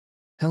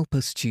Help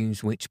us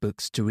choose which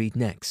books to read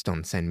next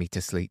on Send Me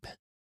to Sleep.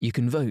 You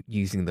can vote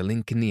using the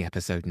link in the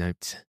episode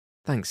notes.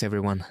 Thanks,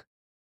 everyone.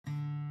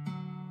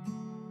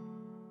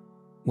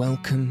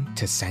 Welcome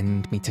to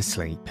Send Me to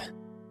Sleep,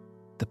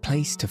 the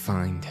place to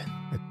find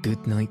a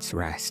good night's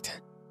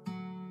rest.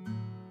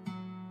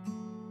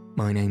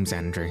 My name's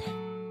Andrew,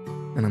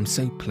 and I'm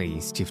so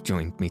pleased you've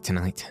joined me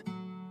tonight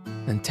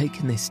and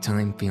taken this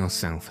time for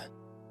yourself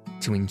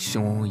to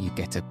ensure you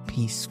get a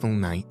peaceful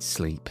night's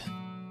sleep.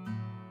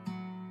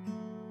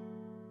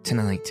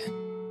 Tonight,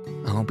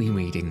 I'll be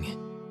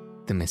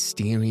reading The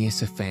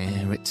Mysterious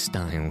Affair at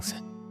Styles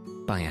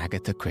by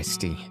Agatha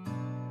Christie,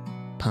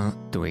 Part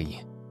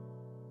 3.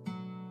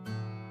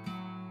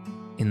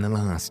 In the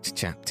last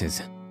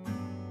chapters,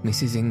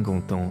 Mrs.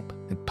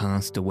 Inglethorpe had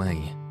passed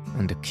away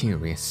under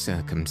curious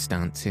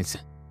circumstances,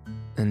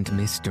 and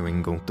Mr.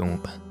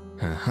 Inglethorpe,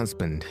 her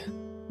husband,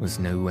 was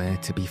nowhere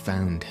to be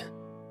found.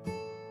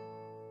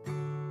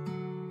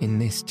 In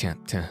this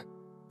chapter,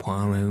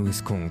 Poirot is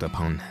called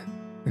upon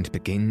and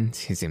begins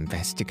his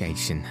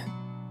investigation.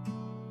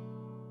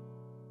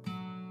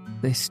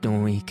 This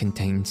story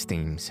contains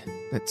themes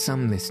that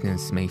some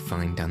listeners may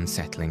find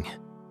unsettling,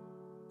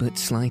 but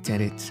slight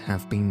edits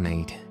have been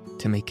made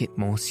to make it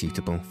more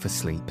suitable for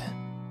sleep.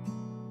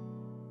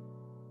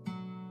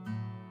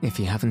 If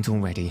you haven't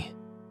already,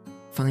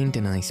 find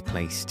a nice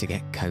place to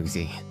get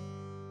cozy.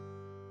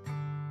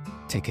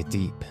 Take a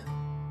deep,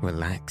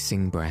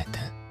 relaxing breath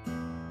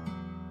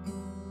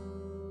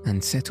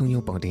and settle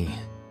your body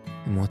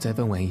in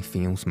whatever way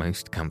feels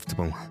most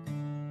comfortable.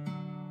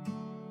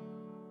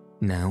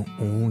 Now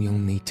all you'll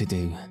need to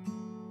do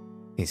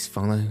is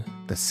follow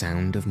the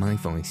sound of my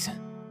voice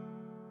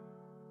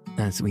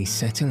as we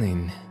settle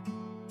in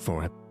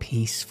for a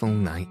peaceful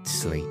night's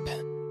sleep.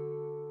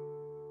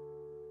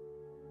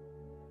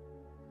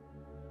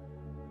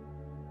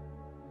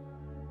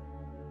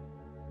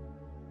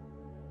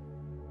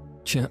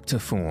 Chapter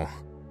 4.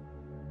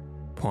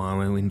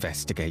 Poirot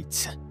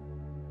Investigates.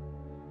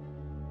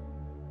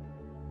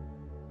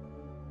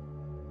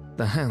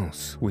 The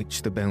house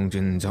which the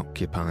Belgians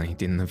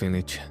occupied in the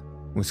village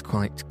was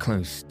quite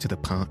close to the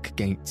park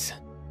gates.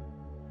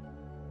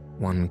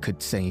 One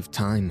could save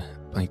time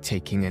by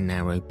taking a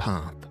narrow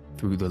path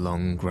through the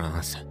long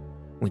grass,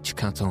 which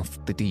cut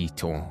off the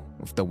detour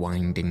of the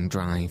winding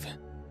drive.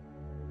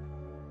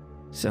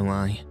 So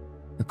I,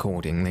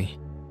 accordingly,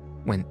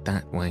 went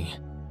that way.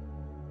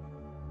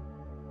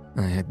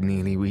 I had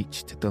nearly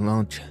reached the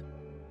lodge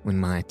when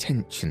my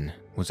attention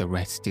was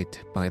arrested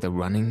by the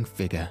running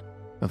figure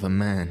of a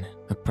man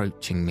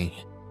approaching me.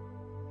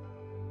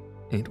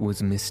 It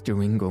was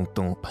Mr.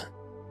 Inglethorpe.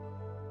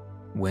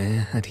 Where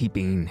had he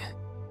been?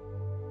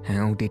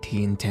 How did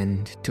he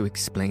intend to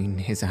explain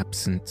his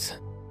absence?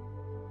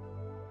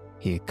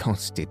 He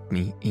accosted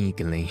me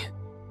eagerly.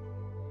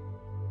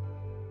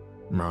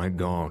 "My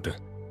God,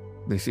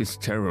 this is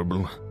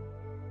terrible.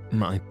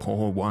 My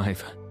poor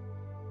wife.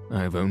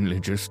 I've only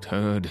just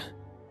heard."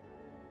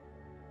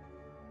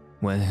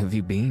 "Where have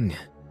you been?"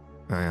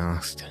 I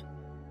asked.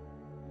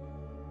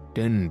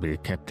 "Denby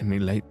kept me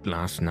late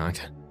last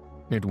night.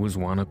 It was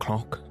 1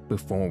 o'clock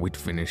before we'd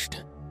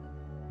finished.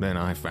 Then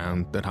I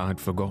found that I'd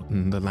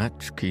forgotten the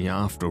latchkey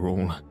after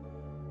all.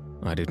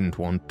 I didn't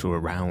want to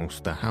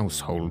arouse the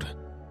household,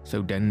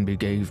 so Denby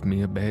gave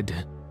me a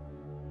bed."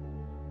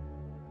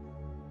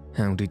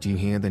 "How did you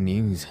hear the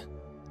news?"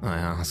 I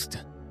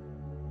asked.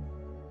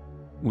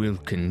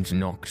 "Wilkins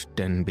knocked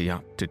Denby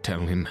up to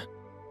tell him.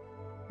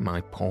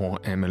 My poor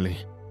Emily.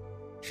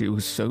 She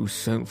was so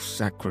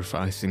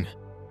self-sacrificing.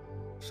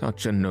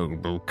 Such a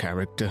noble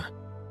character.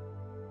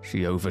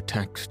 She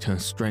overtaxed her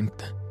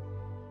strength."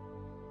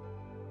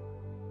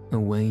 A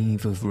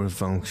wave of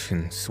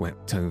revulsion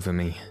swept over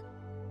me.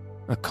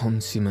 A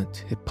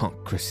consummate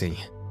hypocrisy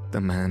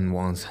the man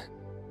was.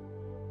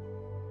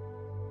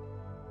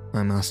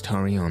 "I must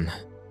hurry on,"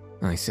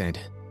 I said,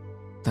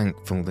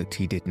 thankful that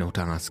he did not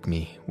ask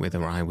me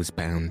whither I was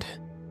bound.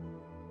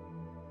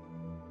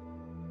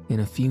 In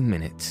a few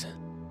minutes,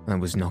 I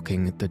was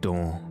knocking at the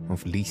door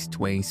of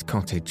Leastways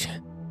Cottage.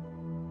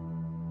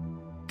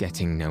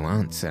 Getting no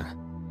answer,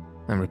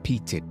 I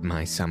repeated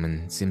my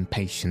summons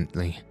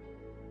impatiently.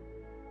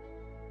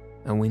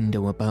 A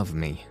window above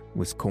me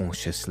was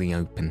cautiously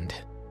opened,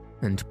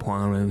 and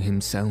Poirot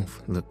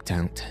himself looked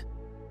out.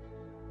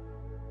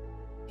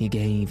 He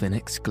gave an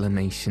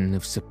exclamation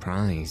of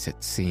surprise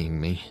at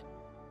seeing me.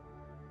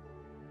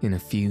 In a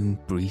few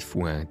brief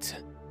words,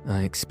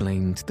 I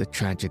explained the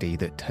tragedy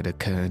that had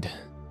occurred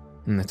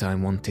and that I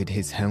wanted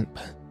his help.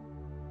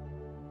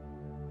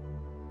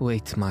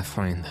 "Wait, my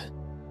friend.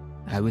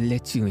 I will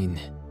let you in,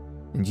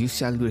 and you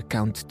shall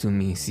recount to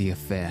me the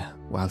affair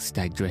whilst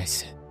I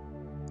dress."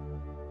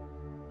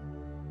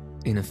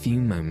 In a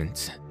few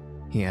moments,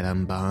 he had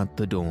unbarred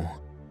the door,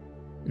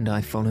 and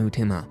I followed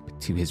him up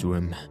to his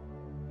room.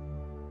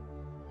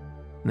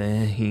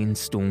 There he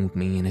installed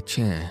me in a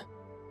chair,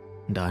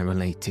 and I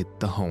related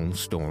the whole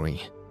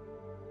story,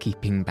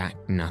 keeping back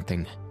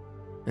nothing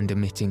and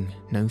omitting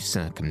no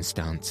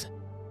circumstance,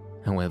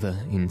 however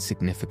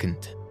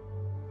insignificant.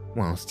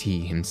 whilst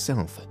he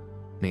himself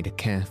made a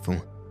careful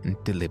and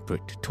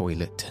deliberate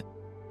toilet.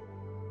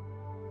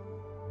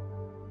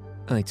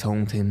 I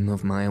told him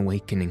of my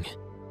awakening,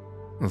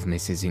 of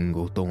Mrs.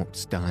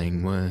 Inglethorpe's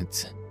dying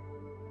words,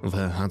 of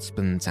her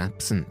husband's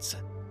absence,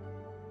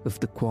 of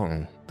the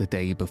quarrel the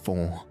day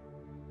before,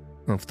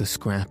 of the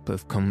scrap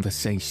of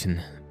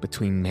conversation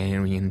between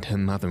Mary and her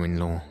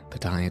mother-in-law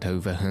that I had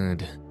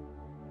overheard,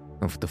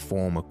 of the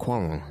former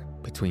quarrel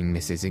between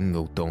Mrs.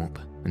 Inglethorpe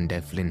and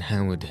Evelyn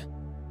Howard,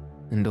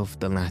 and of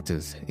the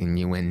latter's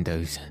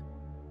innuendos.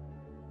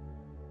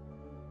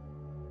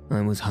 I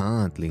was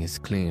hardly as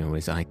clear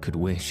as I could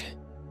wish.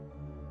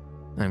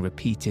 I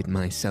repeated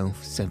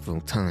myself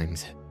several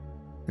times,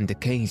 and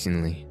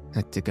occasionally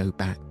had to go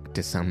back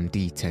to some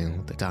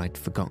detail that I'd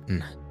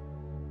forgotten.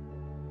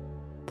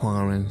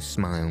 Poirot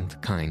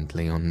smiled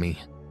kindly on me.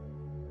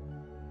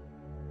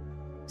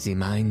 "The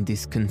mind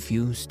is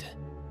confused,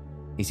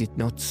 is it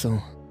not so?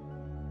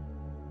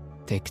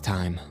 Take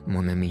time,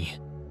 mon ami.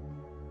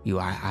 You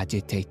are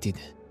agitated,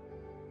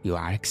 you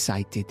are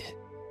excited.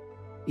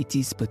 It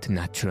is but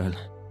natural.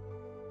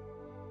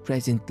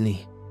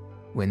 Presently,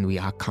 when we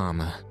are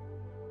calmer,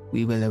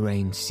 we will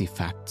arrange the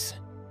facts,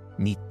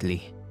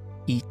 neatly,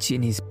 each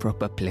in his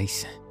proper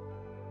place.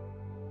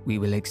 We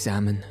will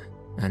examine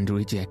and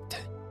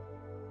reject.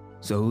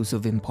 Those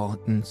of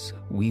importance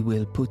we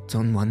will put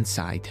on one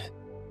side.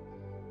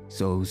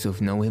 Those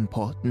of no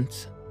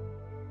importance,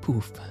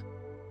 poof."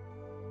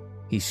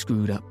 He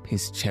screwed up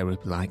his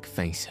cherub-like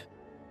face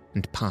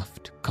and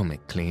puffed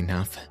comically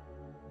enough.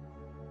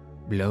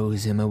 "Blow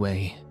them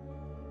away."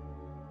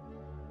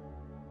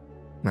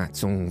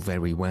 "That's all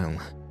very well,"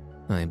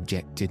 I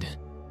objected.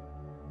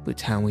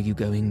 "But how are you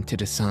going to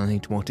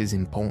decide what is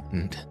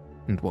important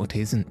and what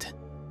isn't?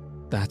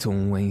 That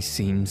always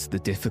seems the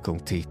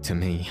difficulty to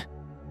me."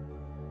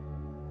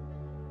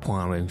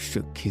 Poirot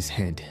shook his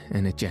head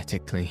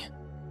energetically.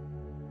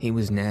 He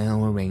was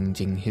now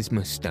arranging his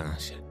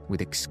moustache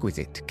with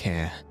exquisite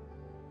care.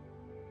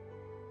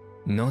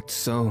 "Not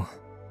so.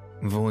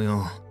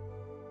 Voyons.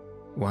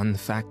 One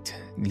fact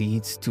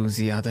leads to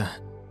the other,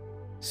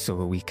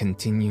 so we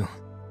continue.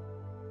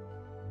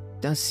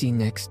 Does the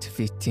next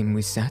fit in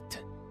with that?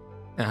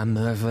 À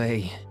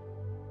merveille.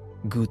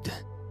 Good.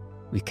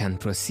 We can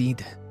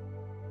proceed.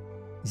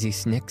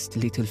 This next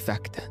little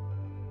fact.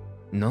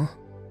 No?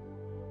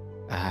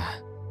 Ah,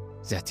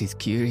 that is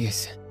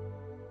curious.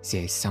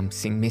 There is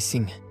something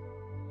missing.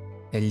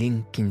 A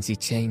link in the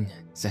chain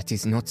that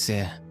is not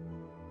there.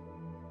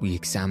 We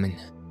examine.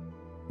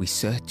 We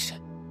search.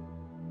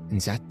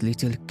 And that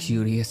little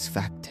curious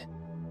fact,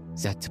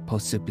 that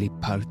possibly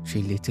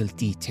paltry little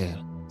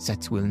detail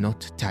that will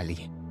not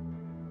tally,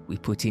 we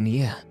put in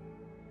here."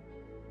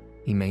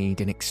 He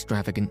made an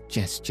extravagant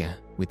gesture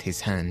with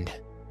his hand.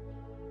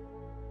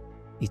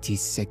 "It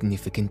is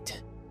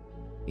significant.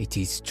 It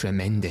is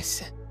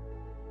tremendous."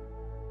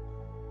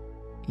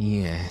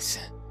 "Yes."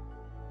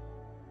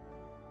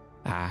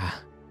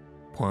 Ah,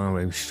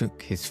 Poirot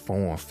shook his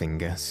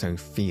forefinger so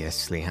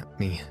fiercely at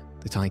me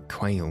that I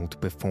quailed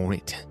before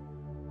it.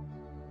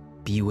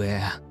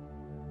 "Beware.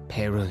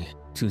 Peril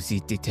to the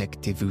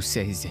detective who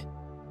says,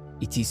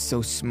 'It is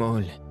so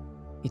small,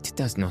 it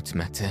does not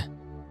matter.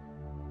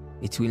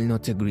 It will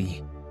not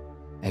agree.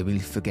 I will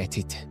forget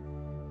it.'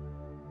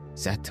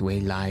 That way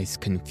lies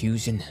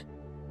confusion.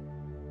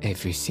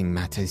 Everything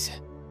matters."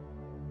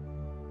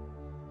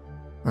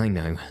 "I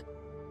know.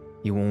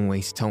 You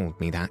always told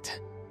me that.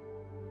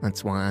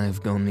 That's why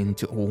I've gone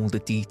into all the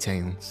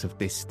details of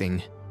this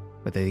thing,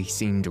 whether they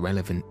seemed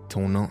relevant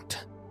or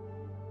not.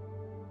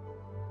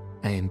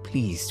 I am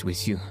pleased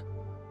with you.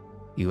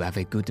 You have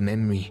a good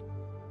memory,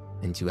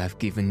 and you have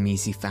given me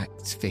the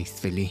facts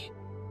faithfully.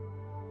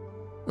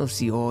 Of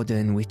the order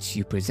in which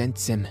you present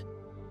them,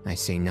 I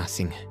say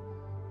nothing.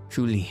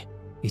 Truly,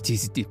 it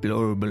is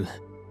deplorable.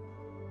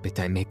 But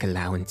I make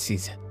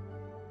allowances.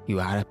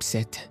 You are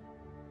upset.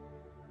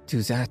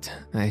 To that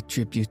I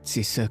attribute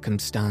the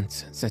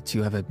circumstance that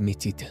you have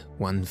omitted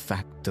one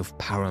fact of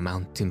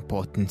paramount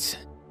importance."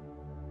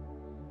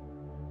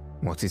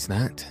 "What is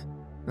that?"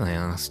 I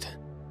asked.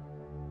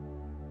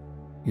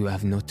 "You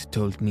have not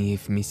told me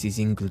if Mrs.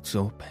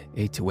 Inglethorpe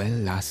ate well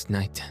last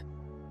night."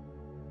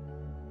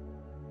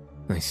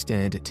 I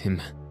stared at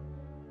him.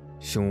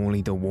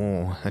 Surely the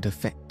war had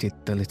affected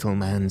the little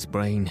man's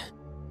brain.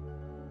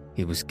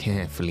 He was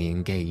carefully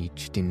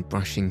engaged in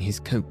brushing his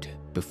coat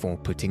before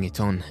putting it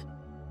on,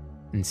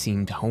 and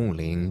seemed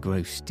wholly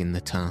engrossed in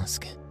the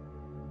task.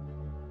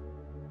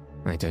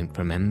 "I don't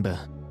remember,"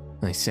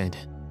 I said.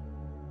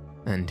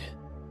 "And,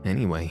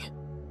 anyway,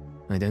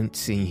 I don't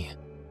see."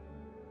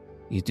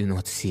 "You do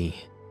not see.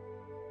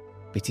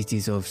 But it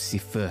is of the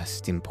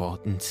first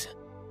importance."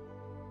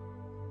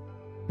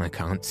 "I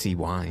can't see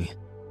why,"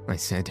 I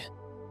said,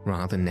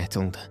 rather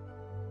nettled.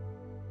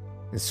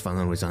 "As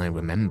far as I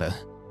remember,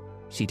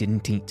 she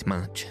didn't eat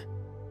much.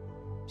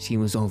 She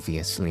was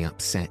obviously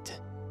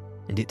upset,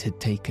 and it had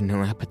taken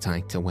her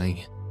appetite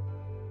away.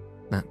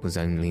 That was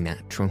only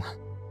natural."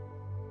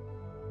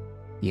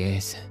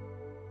 "Yes,"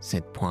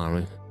 said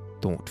Poirot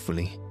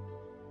thoughtfully.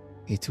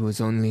 it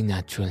was only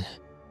natural.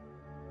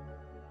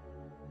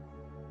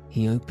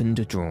 He opened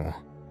a drawer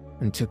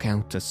and took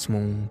out a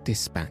small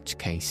dispatch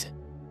case,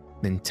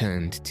 then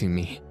turned to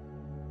me.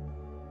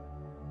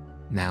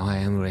 Now I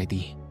am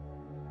ready.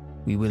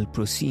 We will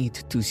proceed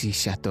to the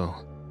chateau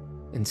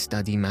and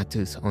study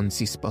matters on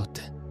the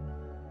spot.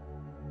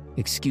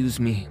 Excuse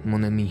me,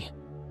 mon ami.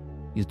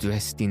 You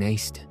dressed in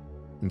haste,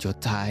 and your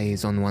tie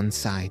is on one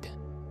side.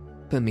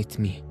 Permit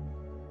me.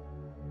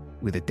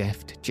 With a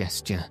deft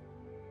gesture,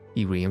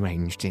 he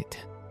rearranged it.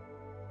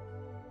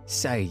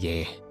 Ça y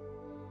est.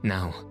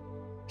 Now,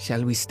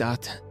 shall we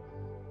start?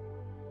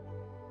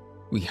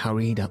 We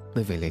hurried up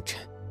the village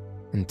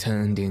and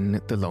turned in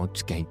at the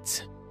lodge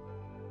gates.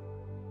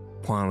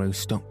 Poirot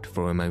stopped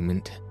for a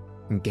moment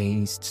and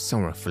gazed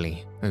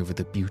sorrowfully over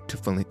the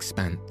beautiful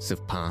expanse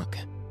of park,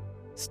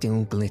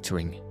 still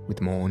glittering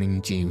with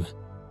morning dew.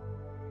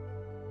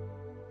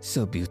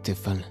 So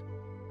beautiful,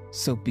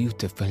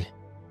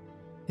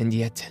 and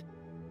yet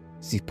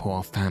the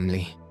poor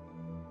family,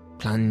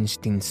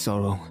 plunged in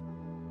sorrow,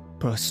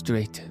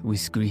 prostrate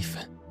with grief.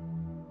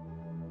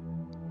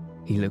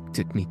 He looked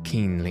at me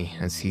keenly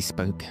as he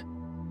spoke,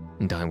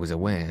 and I was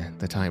aware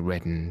that I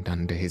reddened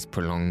under his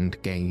prolonged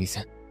gaze.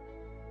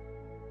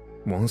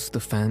 Was the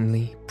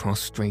family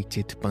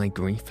prostrated by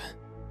grief?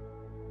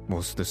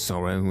 Was the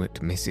sorrow at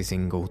Mrs.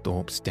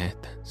 Inglethorpe's death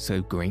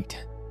so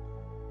great?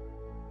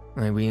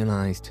 I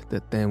realized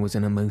that there was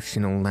an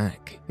emotional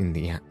lack in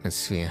the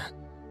atmosphere.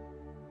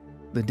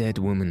 The dead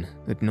woman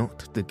had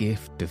not the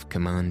gift of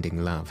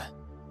commanding love.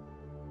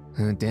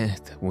 Her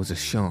death was a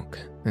shock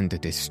and a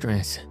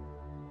distress,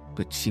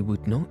 but she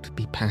would not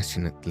be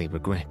passionately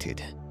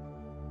regretted.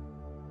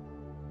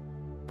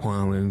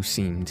 Poirot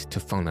seemed to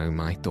follow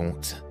my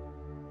thoughts.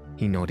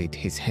 He nodded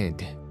his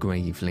head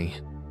gravely.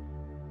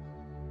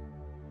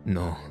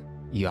 No,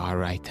 you are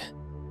right,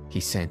 he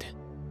said.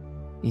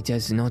 It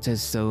is not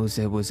as though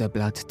there was a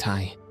blood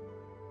tie.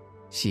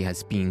 She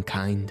has been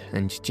kind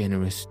and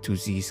generous to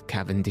these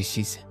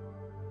Cavendishes,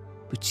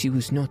 but she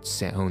was not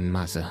their own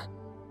mother.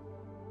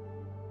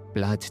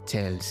 Blood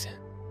tells,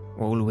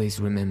 always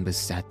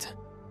remembers that.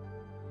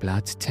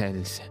 Blood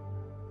tells.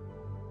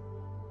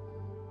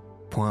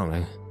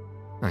 Poirot,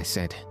 I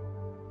said,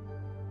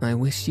 I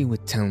wish you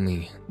would tell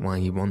me why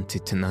you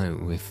wanted to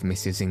know if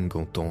Mrs.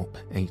 Inglethorpe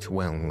ate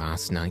well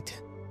last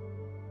night.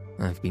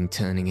 I've been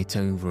turning it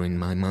over in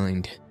my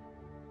mind,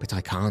 but I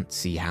can't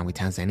see how it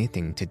has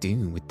anything to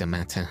do with the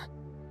matter.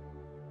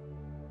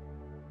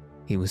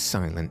 He was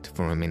silent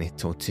for a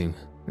minute or two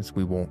as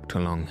we walked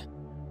along,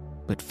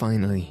 but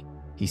finally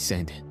he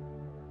said,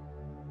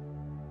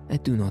 I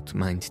do not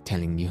mind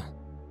telling you,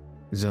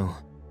 though,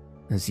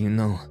 as you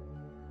know,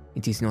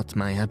 it is not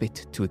my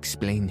habit to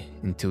explain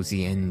until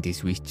the end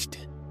is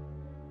reached.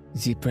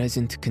 The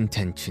present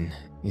contention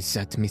is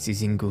that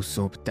Mrs.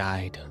 Inglethorpe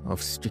died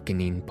of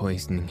strychnine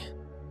poisoning,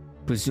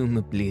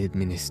 presumably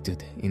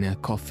administered in her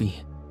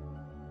coffee.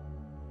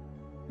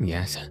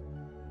 Yes.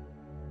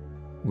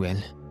 Well,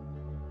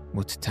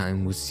 what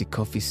time was the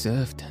coffee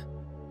served?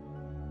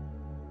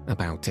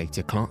 About 8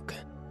 o'clock.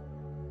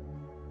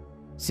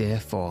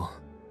 Therefore,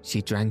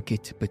 she drank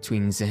it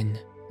between then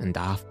and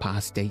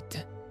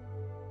 8:30.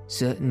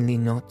 Certainly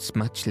not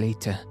much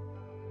later.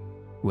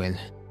 Well,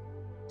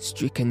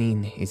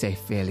 strychnine is a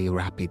fairly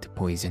rapid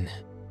poison.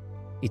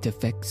 Its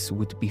effects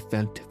would be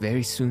felt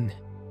very soon,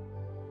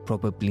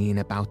 probably in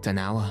about an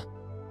hour.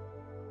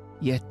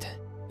 Yet,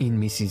 in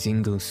Mrs.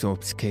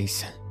 Inglethorpe's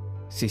case,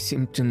 the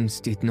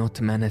symptoms did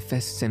not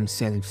manifest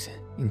themselves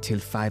until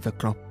 5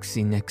 o'clock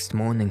the next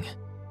morning.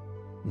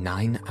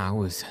 9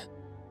 hours.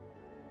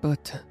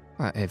 But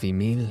a heavy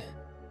meal,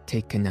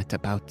 taken at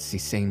about the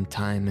same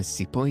time as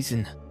the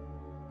poison,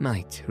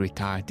 might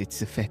retard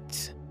its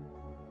effects,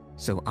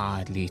 so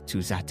hardly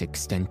to that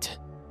extent.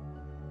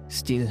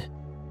 Still,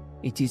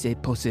 it is a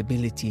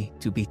possibility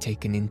to be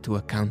taken into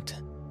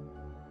account.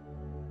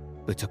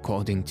 But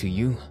according to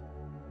you,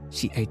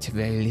 she ate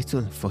very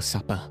little for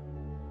supper,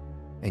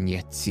 and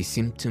yet the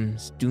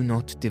symptoms do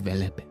not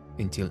develop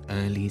until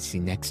early the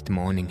next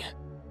morning.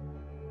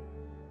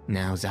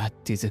 Now that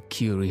is a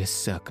curious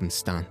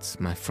circumstance,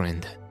 my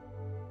friend.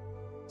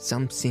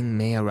 Something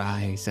may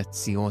arise at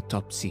the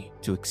autopsy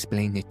to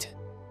explain it.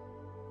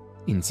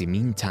 In the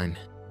meantime,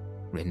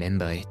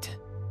 remember it.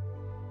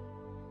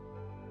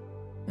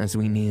 As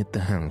we neared the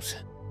house,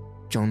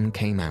 John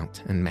came out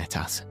and met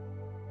us.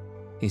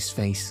 His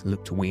face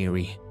looked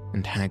weary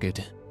and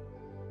haggard.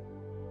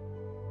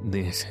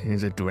 This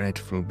is a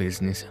dreadful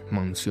business,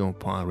 Monsieur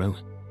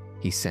Poirot,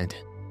 he said.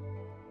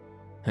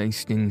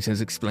 Hastings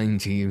has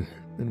explained to you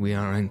that we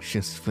are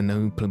anxious for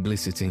no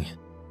publicity.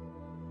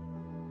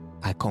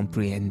 I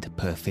comprehend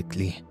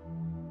perfectly.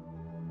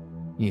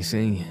 You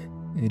see,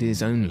 it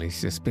is only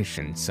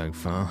suspicion so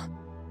far.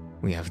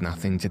 We have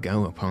nothing to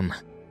go upon.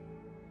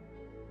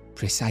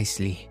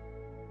 Precisely.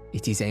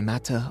 It is a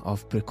matter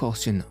of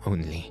precaution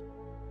only.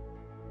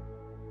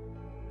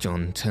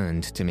 John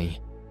turned to me,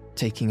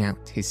 taking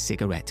out his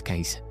cigarette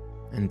case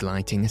and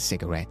lighting a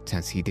cigarette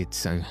as he did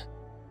so.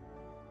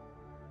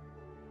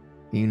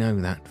 you know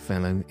that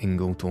fellow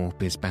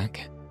Inglethorpe is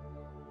back?"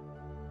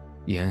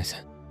 "Yes,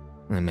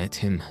 I met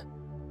him."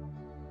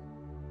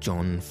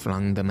 John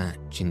flung the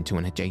match into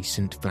an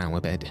adjacent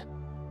flower bed,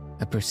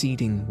 a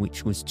proceeding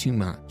which was too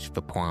much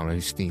for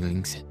Poirot's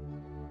feelings.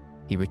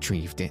 He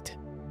retrieved it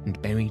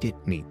and buried it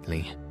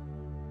neatly.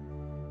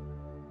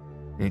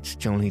 "It's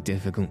jolly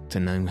difficult to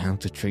know how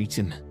to treat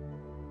him."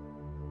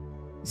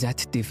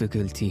 "That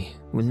difficulty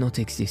will not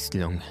exist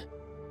long,"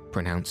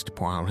 pronounced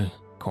Poirot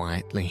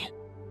quietly.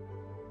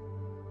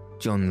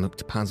 John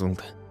looked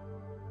puzzled,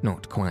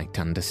 not quite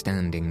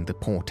understanding the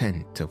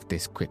portent of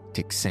this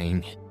cryptic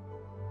saying.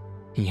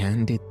 He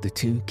handed the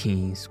 2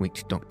 keys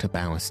which Dr.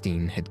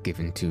 Bauerstein had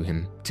given to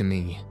him to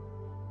me.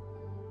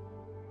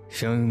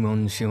 "Show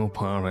Monsieur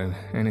Poirot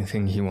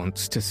anything he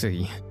wants to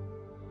see."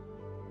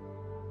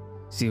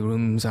 "The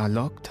rooms are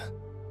locked?"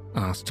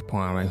 asked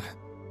Poirot.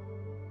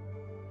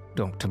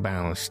 Dr.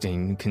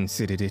 Bauerstein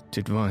considered it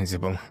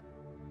advisable.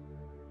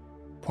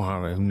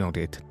 Poirot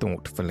nodded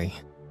thoughtfully.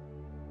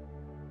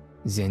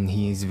 "Then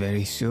he is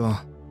very sure.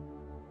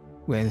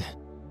 Well,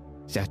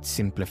 that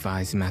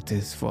simplifies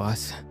matters for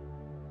us."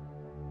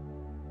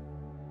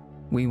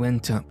 We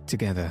went up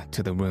together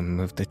to the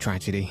room of the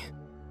tragedy.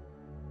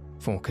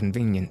 For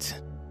convenience,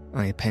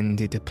 I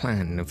appended a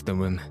plan of the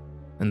room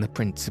and the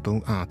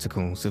principal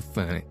articles of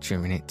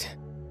furniture in it.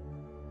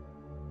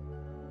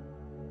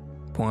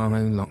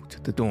 Poirot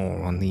locked the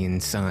door on the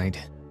inside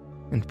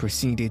and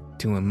proceeded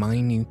to a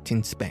minute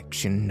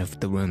inspection of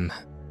the room.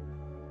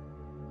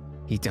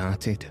 He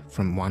darted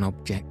from one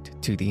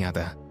object to the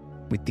other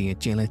with the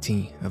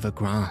agility of a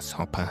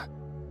grasshopper.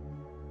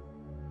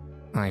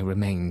 I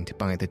remained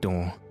by the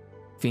door,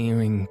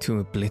 fearing to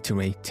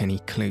obliterate any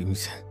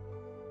clues.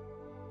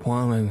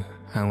 Poirot,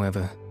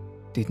 however,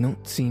 did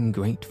not seem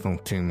grateful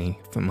to me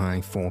for my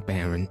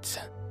forbearance.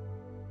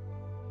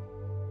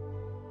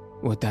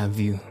 "What have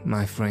you,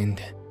 my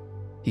friend?"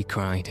 he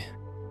cried.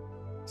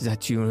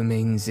 "That you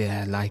remain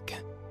there like,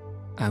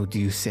 how do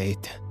you say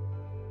it?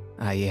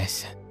 Ah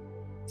yes,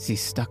 the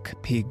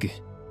stuck pig."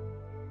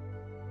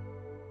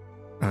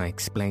 I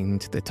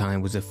explained that I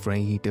was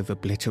afraid of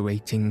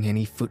obliterating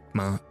any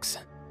footmarks.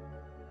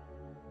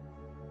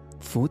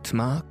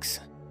 "Footmarks?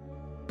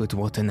 But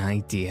what an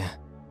idea.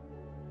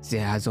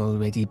 There has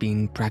already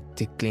been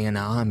practically an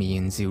army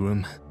in the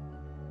room.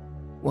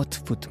 What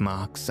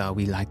footmarks are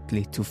we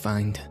likely to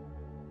find?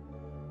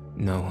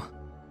 No.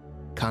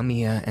 Come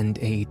here and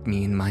aid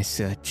me in my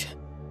search.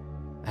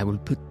 I will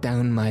put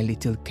down my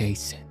little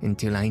case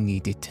until I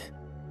need it."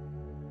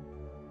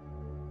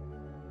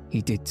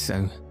 He did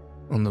so,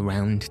 on the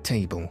round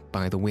table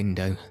by the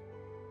window,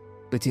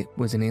 but it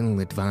was an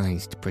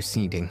ill-advised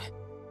proceeding,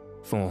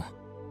 for,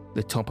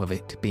 the top of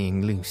it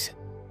being loose,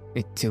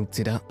 it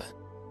tilted up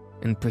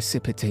and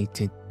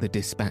precipitated the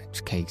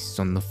dispatch case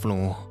on the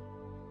floor.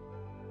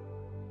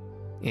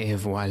 "Et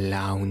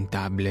voilà une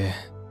table,"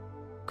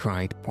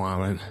 cried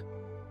Poirot.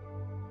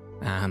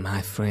 "Ah,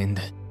 my friend,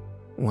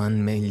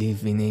 one may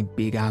live in a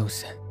big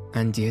house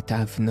and yet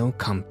have no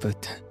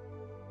comfort."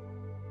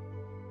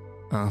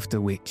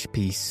 After which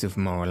piece of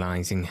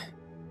moralizing,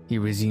 he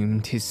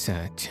resumed his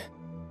search.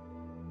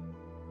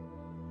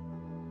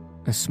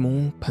 A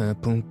small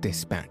purple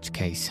dispatch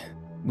case,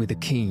 with a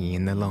key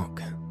in the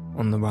lock,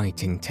 on the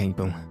writing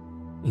table,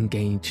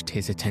 engaged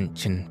his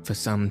attention for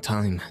some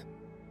time.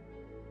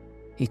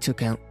 He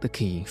took out the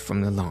key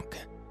from the lock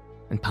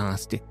and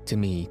passed it to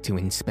me to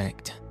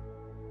inspect.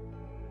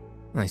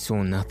 I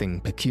saw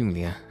nothing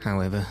peculiar,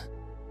 however.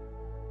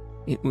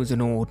 It was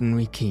an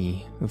ordinary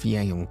key of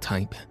Yale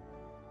type,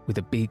 with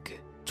a big,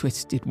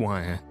 twisted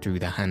wire through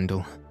the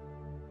handle.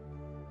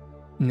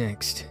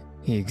 Next,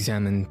 he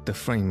examined the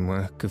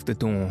framework of the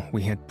door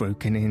we had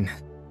broken in,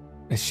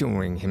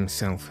 assuring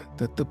himself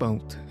that the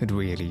bolt had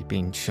really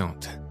been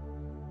shot.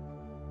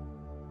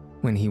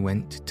 When he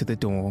went to the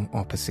door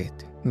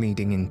opposite,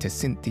 leading into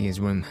Cynthia's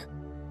room,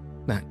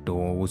 that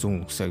door was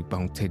also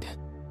bolted,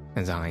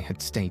 as I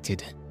had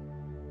stated.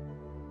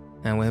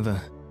 However,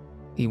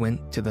 he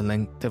went to the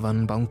length of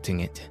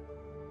unbolting it,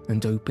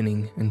 and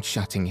opening and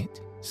shutting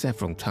it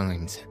several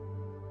times.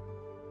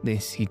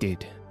 This he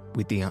did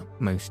with the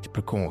utmost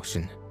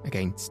precaution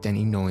against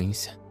any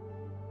noise.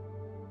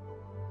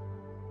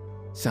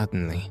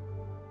 Suddenly,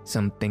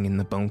 something in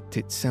the bolt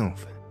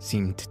itself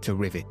seemed to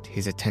rivet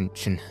his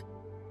attention.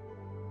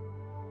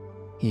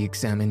 He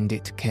examined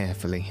it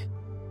carefully,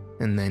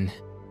 and then,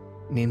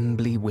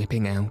 nimbly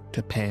whipping out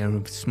a pair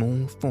of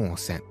small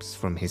forceps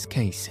from his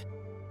case,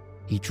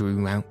 he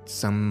drew out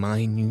some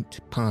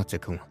minute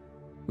particle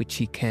which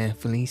he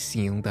carefully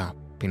sealed up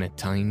in a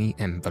tiny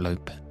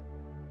envelope.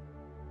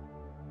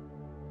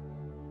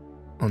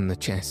 On the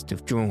chest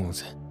of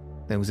drawers,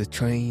 there was a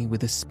tray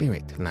with a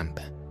spirit lamp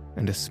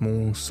and a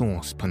small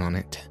saucepan on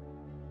it.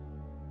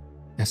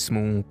 A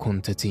small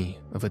quantity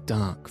of a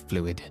dark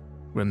fluid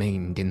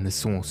remained in the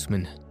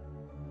saucepan,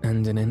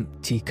 and an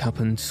empty cup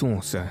and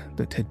saucer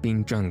that had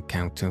been drunk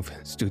out of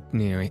stood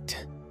near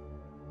it.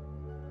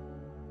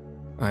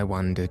 I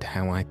wondered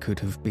how I could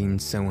have been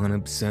so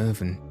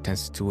unobservant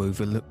as to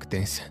overlook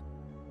this.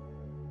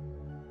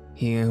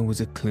 Here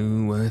was a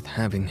clue worth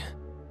having.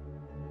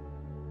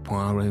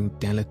 Poirot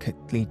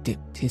delicately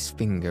dipped his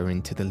finger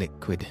into the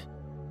liquid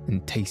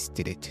and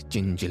tasted it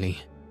gingerly.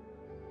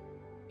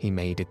 He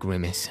made a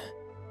grimace.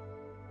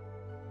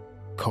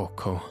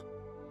 Cocoa,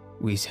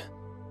 with,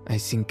 I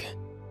think,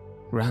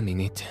 rum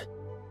in it.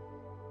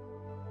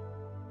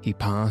 He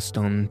passed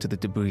on to the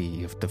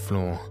debris of the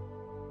floor,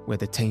 where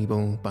the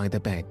table by the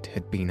bed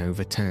had been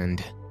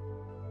overturned.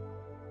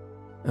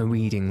 A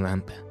reading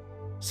lamp,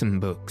 some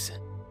books,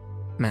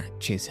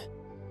 matches,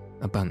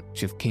 a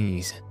bunch of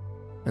keys,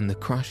 and the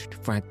crushed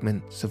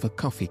fragments of a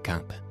coffee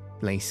cup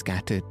lay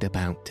scattered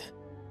about.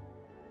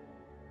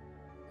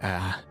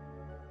 "Ah,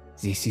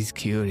 this is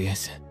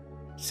curious,"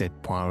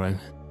 said Poirot.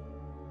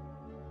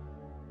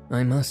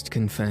 "I must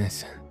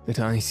confess that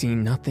I see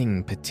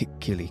nothing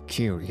particularly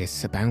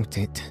curious about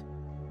it.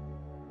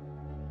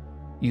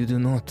 You do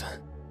not.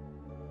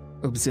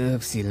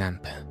 Observe the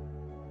lamp.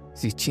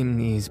 The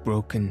chimney is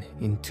broken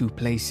in 2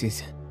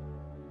 places.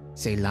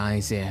 They lie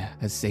there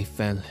as they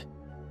fell.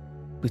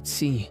 But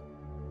see,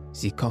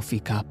 the coffee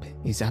cup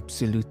is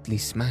absolutely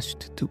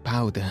smashed to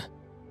powder."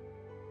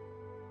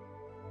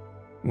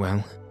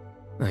 "Well,"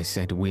 I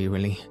said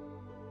wearily,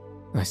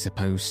 "I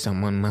suppose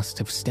someone must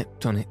have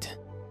stepped on it."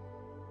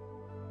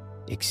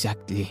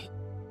 "Exactly,"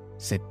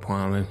 said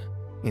Poirot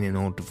in an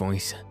odd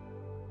voice.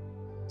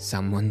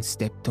 "Someone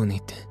stepped on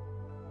it."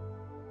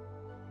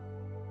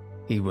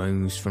 He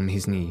rose from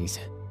his knees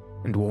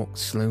and walked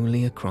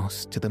slowly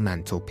across to the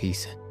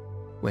mantelpiece,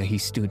 where he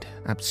stood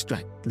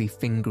abstractly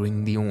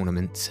fingering the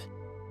ornaments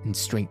and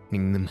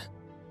straightening them,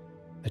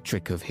 a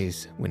trick of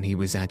his when he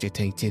was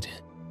agitated.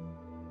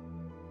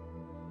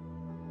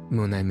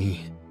 "Mon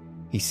ami,"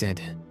 he said,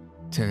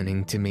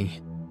 turning to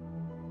me.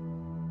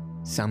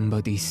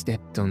 "Somebody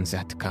stepped on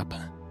that cup,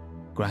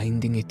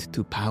 grinding it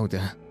to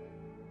powder,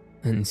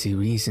 and the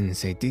reason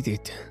they did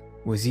it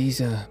was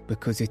either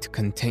because it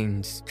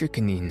contained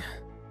strychnine,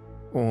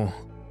 or,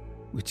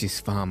 which is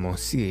far more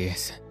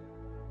serious,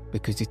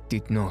 because it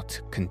did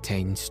not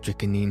contain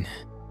strychnine."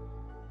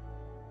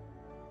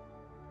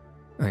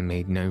 I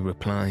made no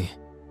reply.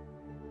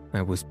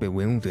 I was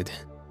bewildered,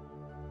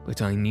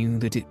 but I knew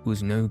that it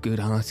was no good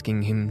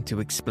asking him to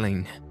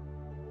explain.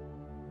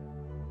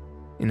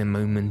 In a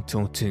moment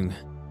or 2,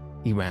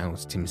 he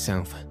roused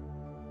himself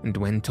and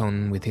went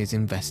on with his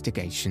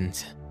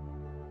investigations.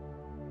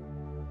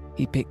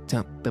 He picked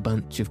up the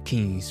bunch of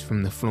keys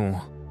from the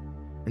floor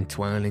and,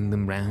 twirling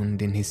them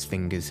round in his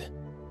fingers,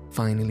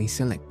 finally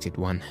selected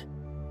one,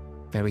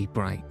 very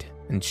bright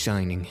and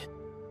shining,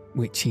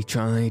 which he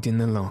tried in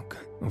the lock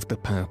of the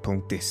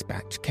purple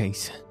dispatch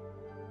case.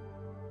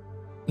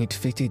 It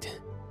fitted,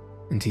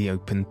 and he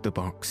opened the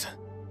box,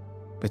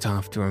 but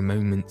after a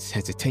moment's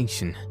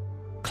hesitation,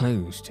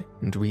 closed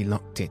and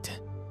relocked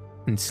it,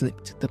 and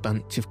slipped the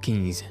bunch of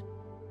keys,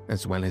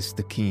 as well as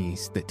the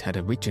keys that had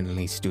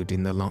originally stood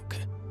in the lock,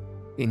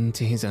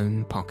 into his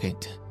own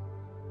pocket.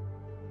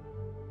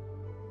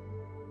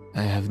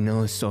 "I have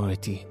no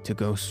authority to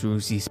go through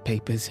these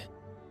papers,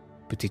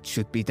 but it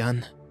should be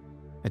done,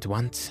 at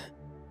once."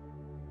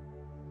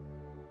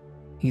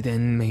 He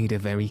then made a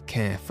very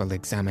careful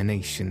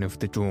examination of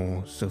the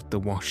drawers of the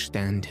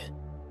washstand.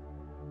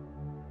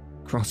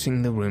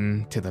 Crossing the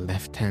room to the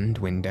left-hand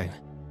window,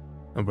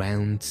 a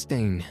round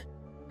stain,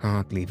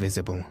 hardly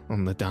visible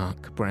on the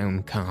dark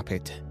brown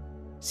carpet,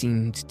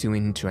 seemed to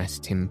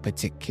interest him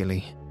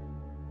particularly.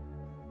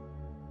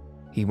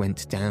 He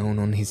went down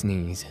on his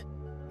knees,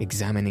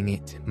 examining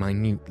it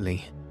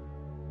minutely,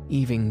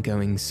 even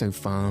going so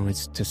far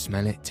as to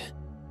smell it.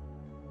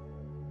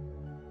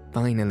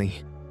 Finally,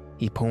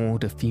 he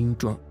poured a few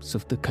drops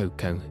of the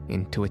cocoa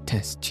into a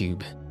test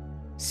tube,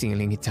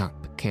 sealing it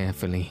up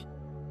carefully.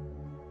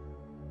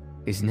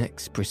 His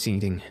next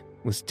proceeding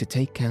was to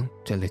take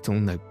out a little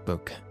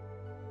notebook.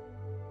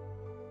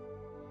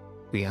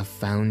 "We have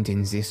found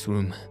in this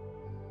room,"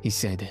 he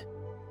said,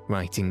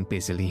 writing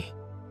busily,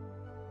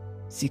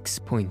 6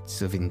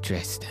 points of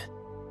interest.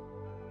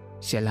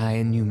 Shall I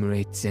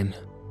enumerate them,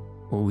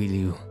 or will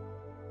you?"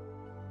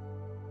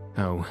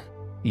 "Oh,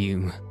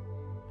 you,"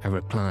 I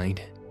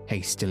replied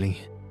hastily.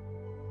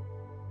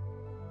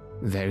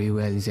 "Very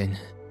well then.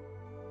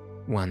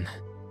 1.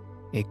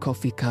 A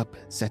coffee cup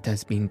that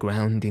has been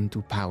ground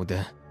into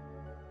powder.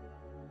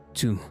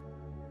 2.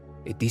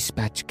 A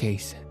dispatch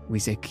case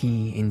with a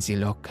key in the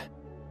lock.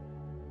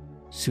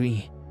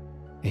 3.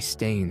 A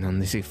stain on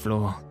the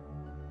floor."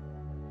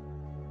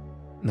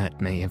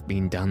 "That may have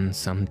been done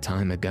some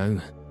time ago,"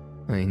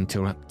 I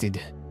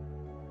interrupted.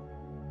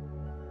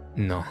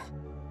 "No,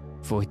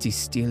 for it is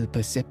still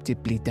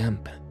perceptibly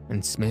damp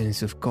and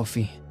smells of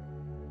coffee.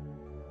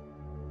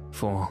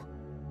 4.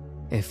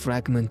 A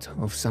fragment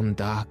of some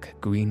dark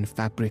green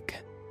fabric,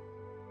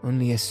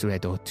 only a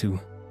thread or 2,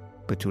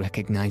 but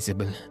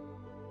recognizable."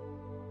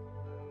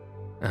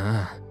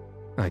 "Ah,"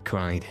 I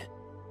cried,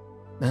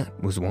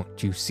 "that was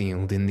what you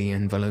sealed in the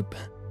envelope."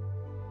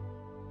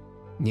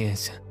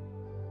 "Yes,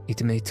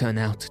 it may turn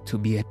out to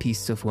be a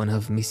piece of one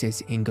of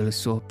Mrs.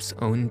 Inglethorpe's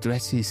own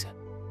dresses,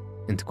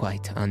 and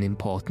quite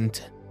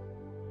unimportant.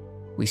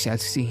 We shall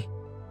see,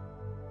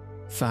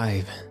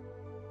 5.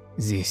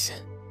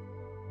 This.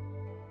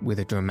 With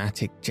a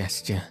dramatic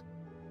gesture,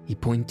 he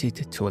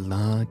pointed to a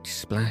large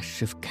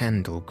splash of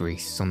candle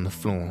grease on the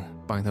floor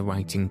by the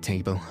writing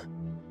table.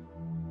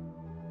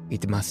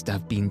 It must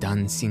have been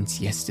done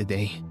since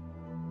yesterday.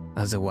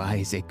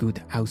 Otherwise, a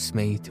good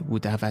housemaid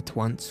would have at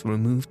once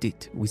removed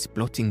it with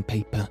blotting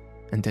paper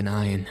and an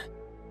iron.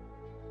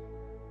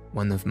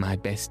 One of my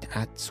best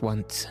hats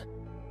once,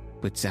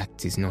 but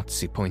that is not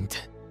the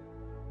point.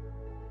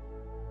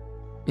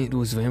 It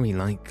was very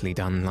likely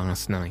done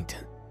last night.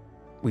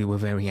 We were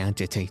very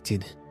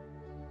agitated,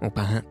 or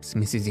perhaps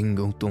Mrs.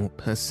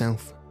 Inglethorpe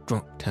herself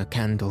dropped her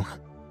candle.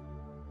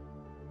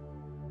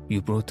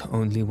 You brought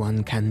only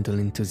one candle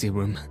into the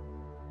room.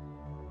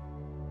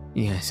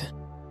 Yes,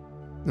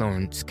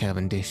 Lawrence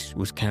Cavendish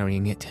was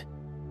carrying it,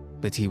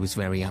 but he was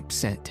very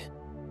upset.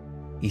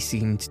 He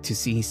seemed to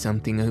see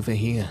something over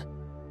here.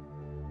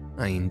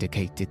 I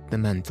indicated the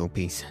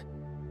mantelpiece.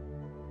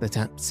 That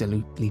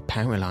absolutely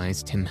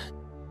paralyzed him.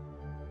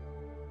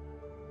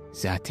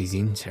 That is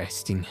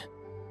interesting,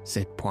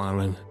 said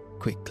Poirot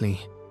quickly.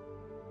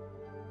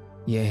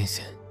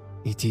 Yes,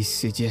 it is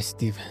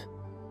suggestive.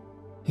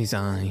 His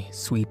eye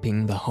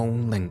sweeping the whole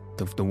length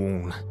of the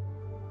wall.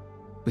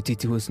 But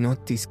it was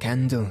not this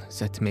candle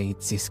that made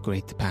this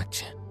great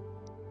patch,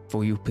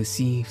 for you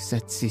perceive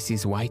that this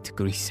is white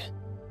grease,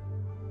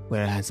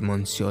 whereas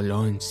Monsieur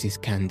Lawrence's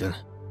candle,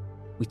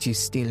 which is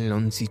still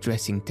on the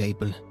dressing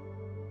table,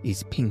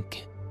 is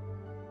pink.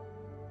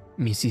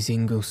 Mrs.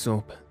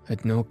 Inglethorpe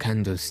had no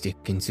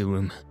candlestick in the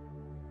room,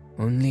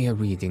 only a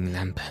reading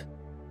lamp.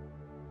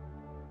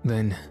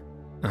 Then,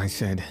 I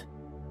said,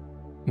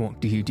 what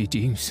do you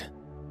deduce?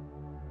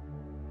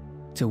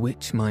 To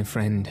which my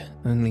friend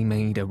only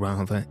made a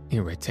rather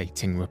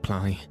irritating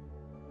reply,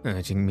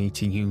 urging me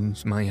to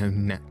use my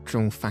own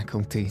natural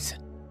faculties.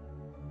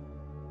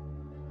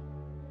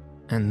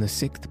 And the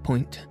 6th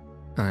point?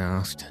 I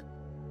asked.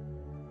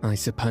 I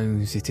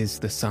suppose it is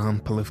the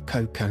sample of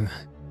cocoa.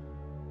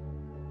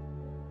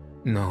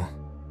 No,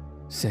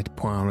 said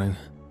Poirot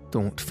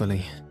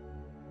thoughtfully.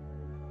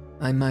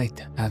 I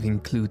might have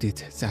included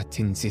that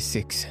in the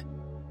 6,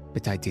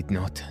 but I did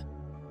not.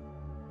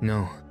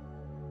 No,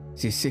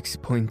 the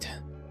 6th point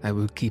I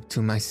will keep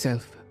to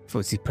myself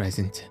for the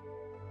present.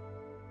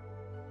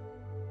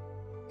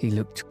 He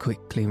looked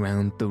quickly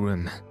round the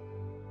room.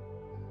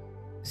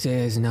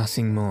 There's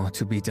nothing more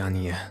to be done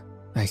here,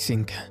 I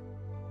think,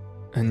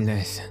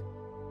 unless...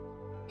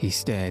 He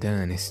stared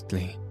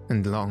earnestly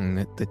and long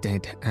at the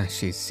dead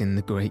ashes in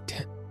the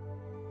grate.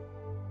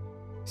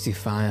 The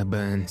fire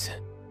burns,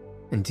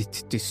 and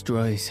it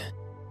destroys.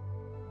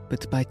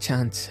 But by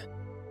chance,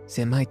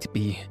 there might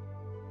be...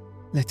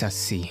 Let us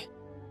see.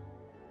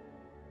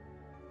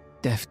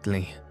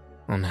 Deftly,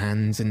 on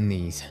hands and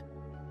knees,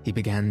 he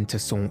began to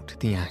sort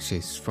the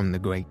ashes from the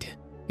grate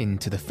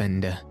into the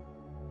fender,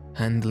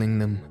 handling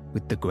them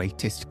with the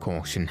greatest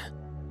caution.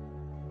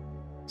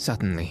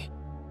 Suddenly,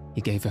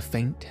 he gave a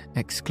faint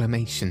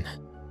exclamation.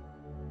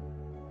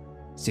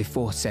 The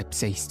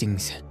forceps,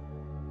 Hastings.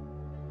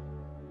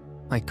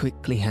 I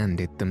quickly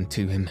handed them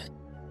to him,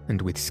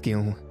 and with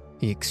skill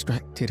he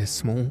extracted a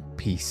small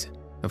piece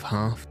of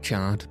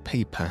half-charred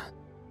paper.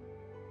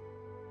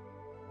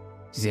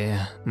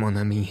 There, mon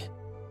ami,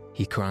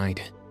 he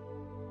cried.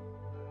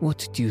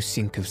 What do you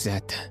think of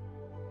that?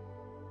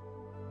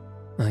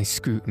 I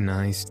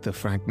scrutinized the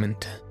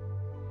fragment.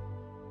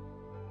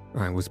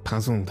 I was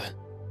puzzled.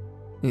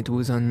 It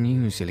was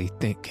unusually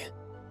thick,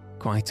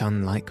 quite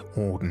unlike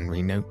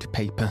ordinary note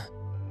paper.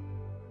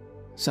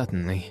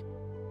 Suddenly,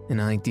 an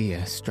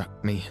idea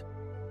struck me.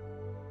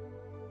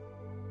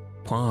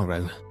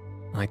 Poirot,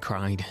 I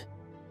cried.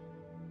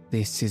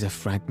 This is a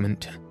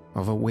fragment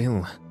of a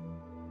will.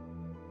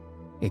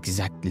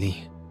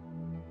 Exactly.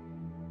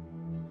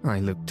 I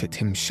looked at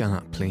him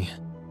sharply.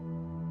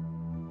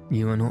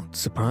 You are not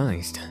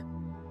surprised?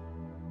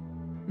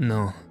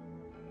 No,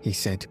 he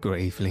said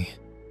gravely.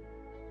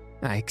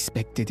 I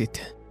expected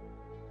it.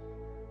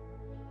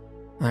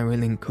 I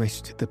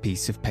relinquished the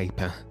piece of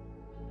paper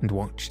and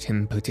watched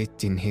him put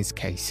it in his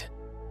case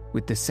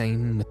with the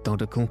same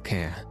methodical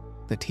care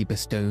that he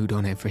bestowed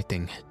on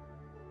everything.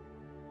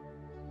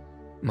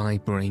 My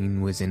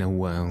brain was in a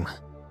whirl.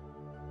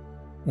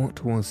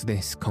 What was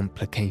this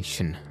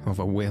complication of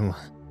a will?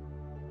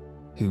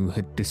 Who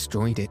had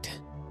destroyed it?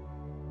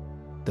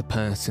 The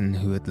person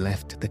who had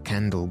left the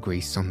candle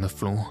grease on the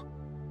floor?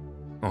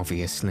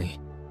 Obviously.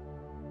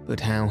 But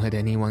how had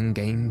anyone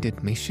gained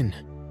admission?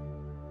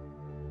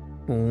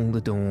 All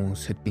the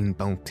doors had been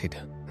bolted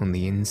on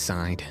the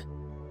inside.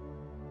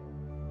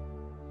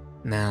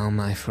 Now,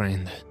 my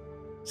friend,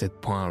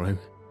 said Poirot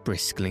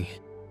briskly,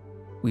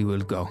 we will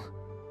go.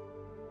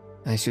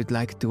 I should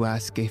like to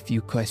ask a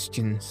few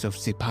questions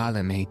of the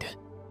parlour maid,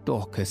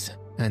 Dorcas,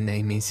 her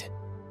name is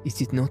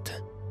it not?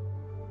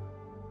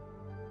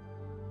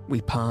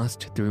 We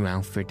passed through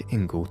Alfred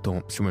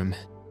Inglethorpe's room,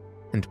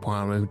 and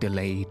Poirot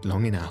delayed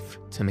long enough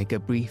to make a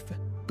brief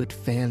but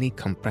fairly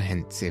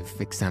comprehensive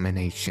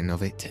examination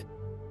of it.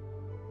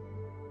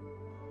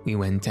 We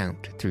went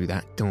out through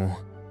that door,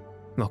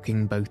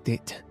 locking both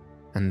it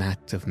and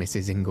that of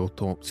Mrs.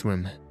 Inglethorpe's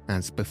room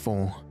as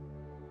before.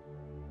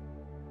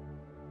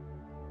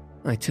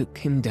 I took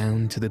him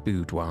down to the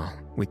boudoir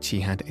which he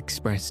had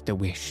expressed a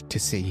wish to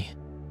see,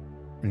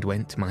 and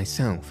went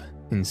myself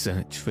in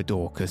search for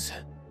Dorcas.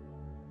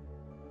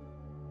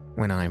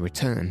 When I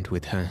returned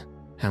with her,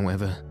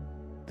 however,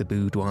 the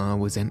boudoir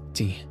was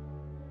empty.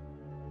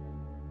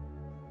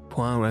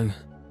 "Poirot,"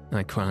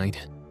 I cried,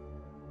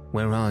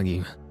 "where are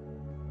you?"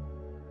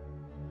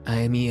 "I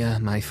am here,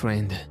 my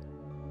friend."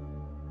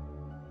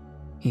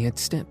 He had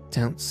stepped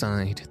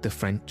outside the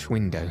French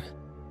window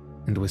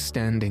and was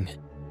standing,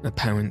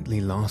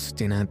 apparently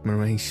lost in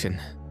admiration,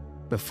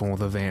 before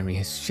the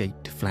various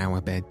shaped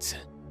flower beds.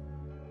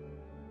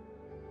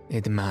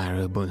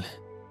 "Admirable,"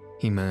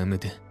 he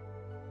murmured.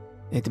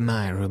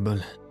 "Admirable.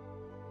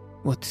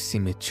 What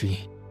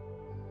symmetry.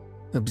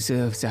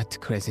 Observe that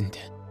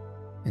crescent,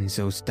 and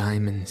those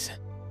diamonds.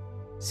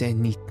 Their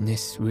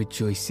neatness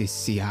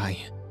rejoices the eye.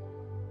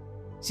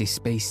 The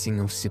spacing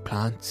of the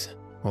plants,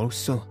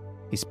 also,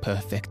 is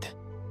perfect.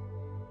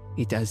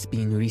 It has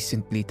been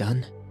recently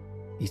done,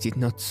 is it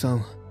not so?"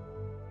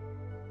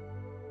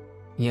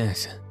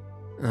 "Yes,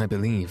 I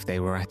believe they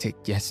were at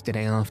it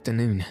yesterday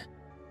afternoon.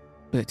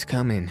 But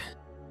come in,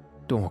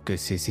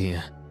 Dorcas is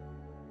here."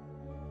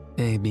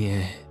 "Eh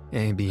bien,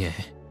 eh bien.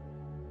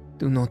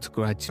 Do not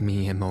grudge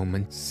me a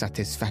moment's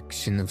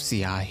satisfaction of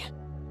the eye."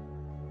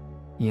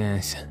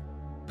 "Yes,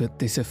 but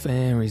this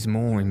affair is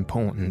more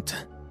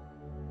important."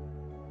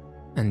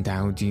 "And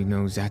how do you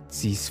know that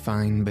these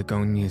fine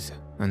begonias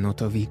are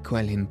not of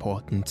equal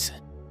importance?"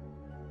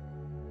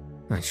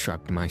 I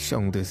shrugged my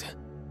shoulders.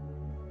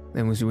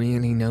 There was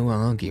really no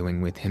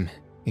arguing with him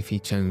if he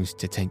chose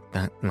to take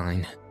that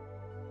line.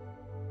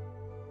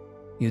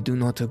 "You do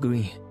not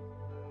agree,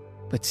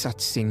 but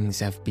such things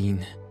have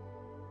been.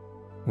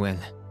 Well,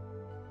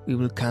 we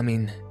will come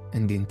in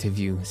and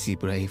interview the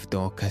brave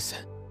Dorcas."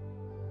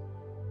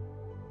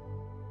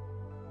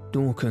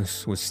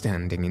 Dorcas was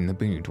standing in the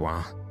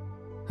boudoir,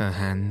 her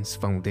hands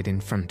folded in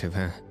front of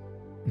her,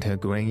 and her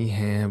grey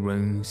hair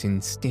rose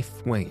in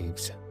stiff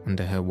waves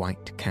under her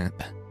white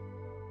cap.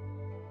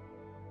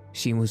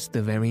 She was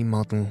the very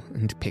model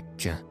and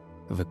picture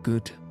of a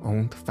good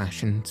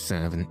old-fashioned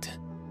servant.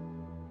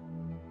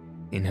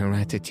 In her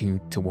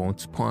attitude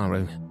towards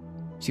Poirot,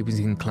 she was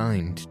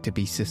inclined to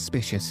be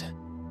suspicious,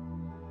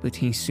 but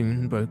he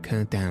soon broke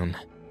her down.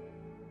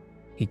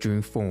 He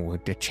drew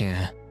forward a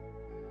chair.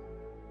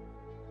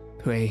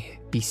 "Pray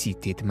be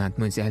seated,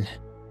 mademoiselle."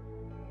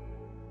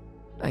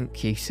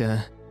 "Thank you,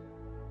 sir."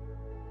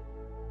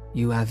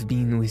 "You have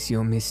been with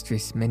your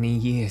mistress many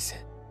years,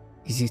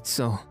 is it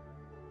so?"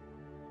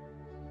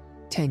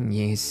 10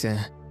 years, sir."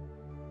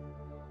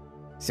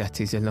 "That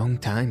is a long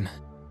time,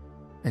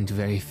 and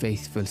very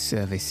faithful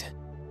service.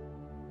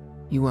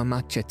 You were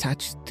much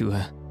attached to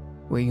her,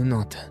 were you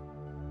not?"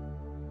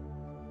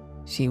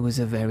 "She was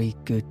a very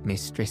good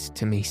mistress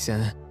to me,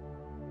 sir."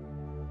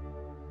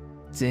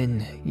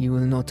 "Then you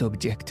will not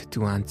object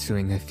to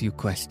answering a few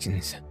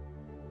questions.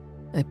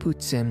 I put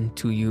them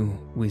to you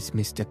with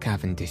Mr.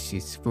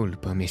 Cavendish's full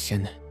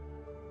permission."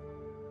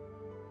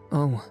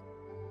 "Oh,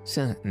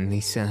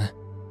 certainly, sir."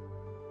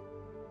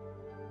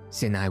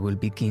 "Then I will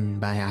begin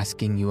by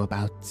asking you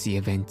about the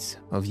events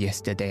of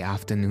yesterday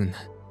afternoon.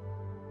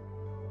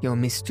 Your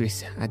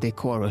mistress had a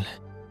quarrel."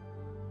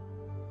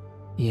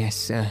 "Yes,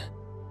 sir,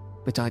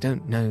 but I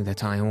don't know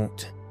that I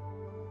ought."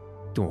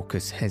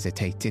 Dorcas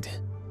hesitated.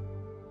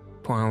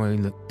 Poirot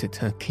looked at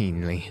her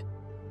keenly.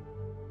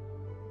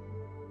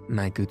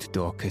 "My good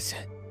Dorcas,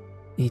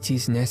 it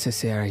is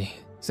necessary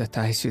that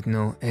I should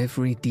know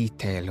every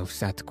detail of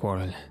that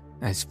quarrel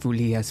as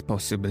fully as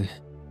possible.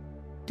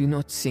 Do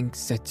not think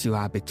that you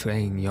are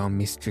betraying your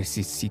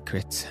mistress's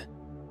secrets.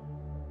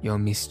 Your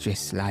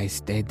mistress lies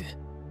dead,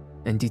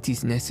 and it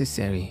is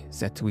necessary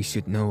that we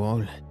should know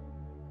all,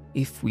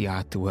 if we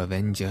are to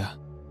avenge her.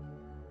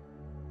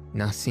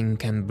 Nothing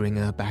can bring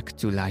her back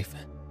to life,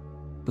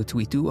 but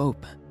we do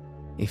hope,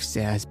 if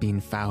there has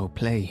been foul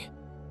play,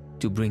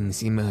 to bring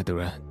the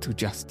murderer to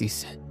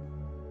justice."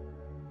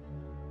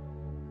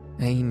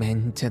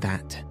 "Amen to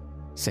that,"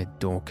 said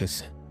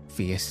Dorcas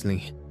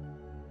fiercely.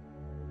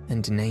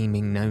 "And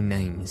naming no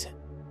names,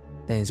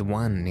 there's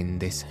one in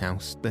this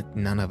house that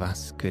none of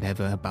us could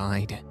ever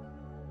abide,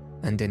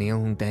 and an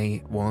ill day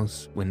it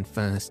was when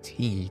first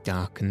he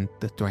darkened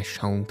the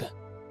threshold."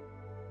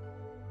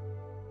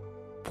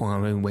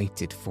 Poirot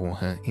waited for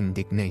her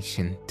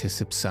indignation to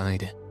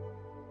subside,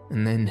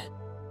 and then,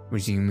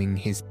 resuming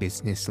his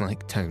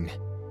business-like tone,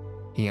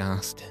 he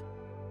asked,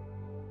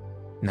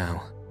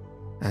 "Now,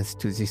 as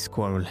to this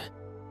quarrel,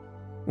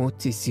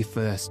 what is the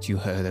first you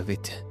heard of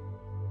it?"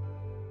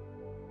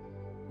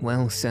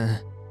 "Well, sir,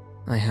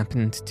 I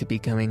happened to be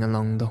going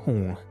along the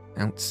hall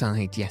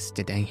outside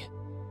yesterday."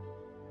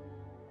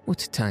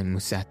 "What time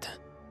was that?"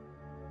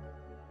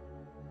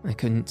 "I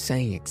couldn't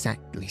say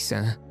exactly,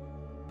 sir,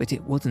 but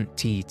it wasn't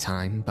tea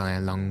time by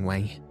a long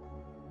way.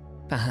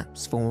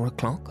 Perhaps 4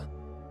 o'clock,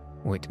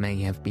 or it may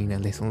have been a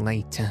little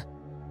later.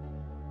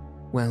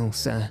 Well,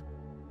 sir,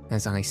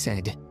 as I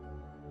said,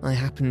 I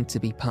happened to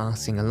be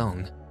passing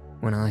along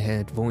when I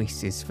heard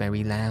voices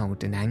very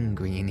loud and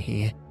angry in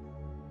here.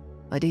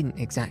 I didn't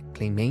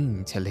exactly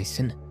mean to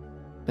listen,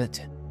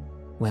 but,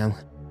 well,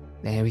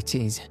 there it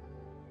is.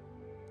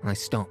 I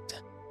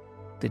stopped.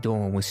 The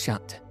door was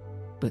shut,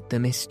 but the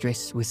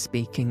mistress was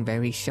speaking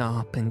very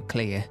sharp and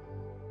clear,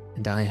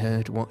 and I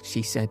heard what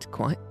she said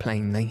quite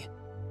plainly.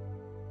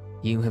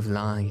 "You have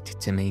lied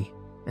to me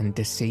and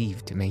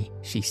deceived me,"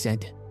 she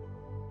said.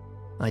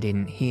 I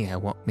didn't hear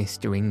what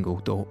Mr.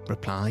 Inglethorpe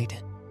replied.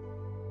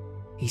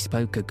 He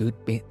spoke a good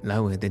bit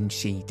lower than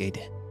she did,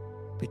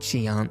 but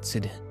she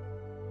answered,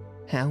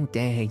 "How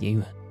dare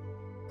you?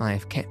 I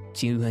have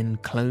kept you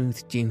and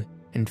clothed you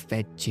and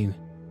fed you.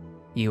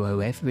 You owe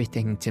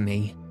everything to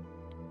me,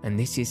 and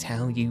this is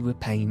how you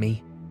repay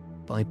me,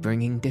 by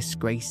bringing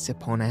disgrace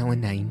upon our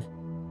name."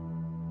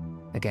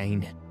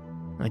 Again,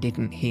 I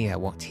didn't hear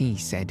what he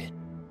said,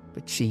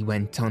 but she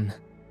went on.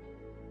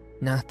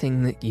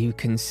 "Nothing that you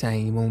can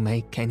say will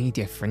make any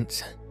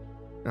difference.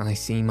 I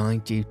see my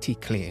duty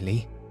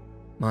clearly.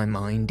 My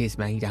mind is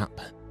made up.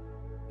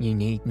 You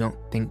need not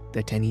think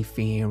that any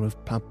fear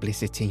of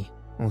publicity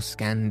or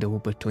scandal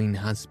between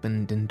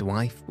husband and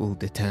wife will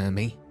deter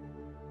me."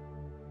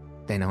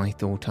 Then I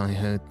thought I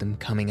heard them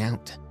coming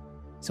out,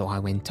 so I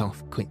went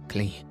off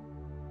quickly.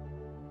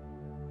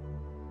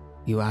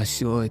 "You are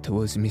sure it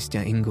was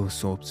Mr.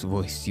 Inglethorpe's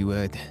voice you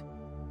heard?"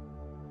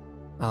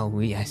 "Oh,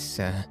 yes,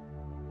 sir.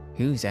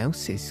 Whose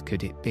else's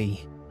could it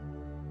be?"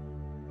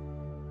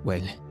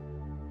 "Well,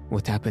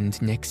 what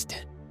happened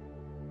next?"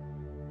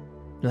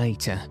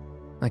 "Later,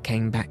 I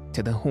came back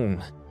to the hall,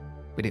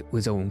 but it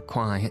was all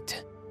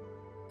quiet.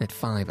 At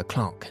 5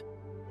 o'clock,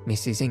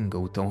 Mrs.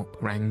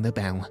 Inglethorpe rang the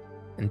bell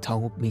and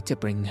told me to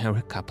bring her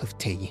a cup of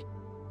tea,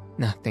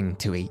 nothing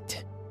to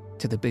eat,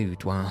 to the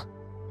boudoir.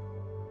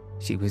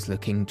 She was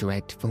looking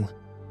dreadful,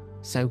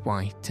 so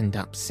white and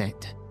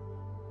upset.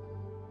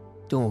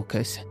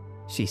 "Dorcas,"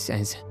 she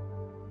says,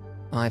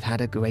 "I've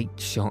had a great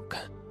shock."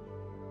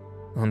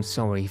 "I'm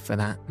sorry for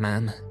that,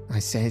 ma'am," I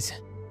says.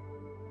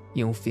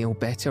 "You'll feel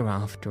better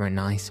after a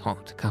nice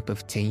hot cup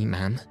of tea,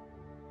 ma'am."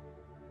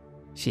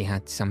 She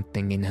had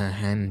something in her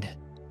hand.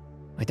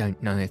 I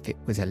don't know if it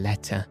was a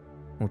letter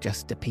or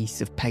just a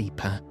piece of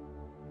paper,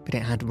 but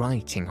it had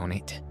writing on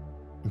it,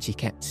 and she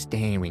kept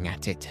staring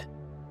at it,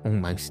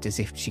 almost as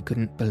if she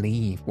couldn't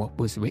believe what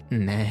was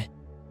written there.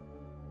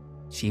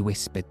 She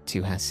whispered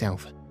to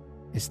herself,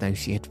 as though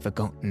she had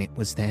forgotten it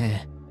was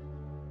there.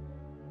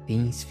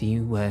 "These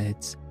few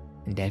words,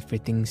 and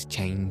everything's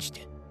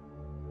changed."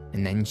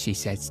 And then she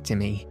says to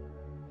me,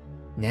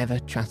 "Never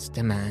trust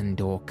a man,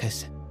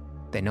 Dorcas.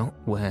 They're not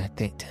worth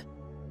it."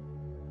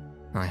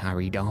 I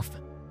hurried off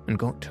and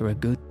got her a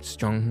good,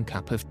 strong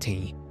cup of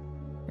tea,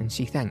 and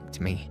she thanked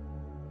me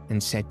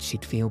and said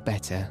she'd feel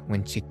better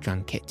when she'd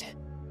drunk it.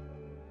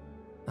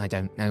 "I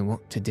don't know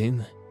what to do,"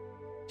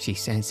 she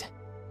says.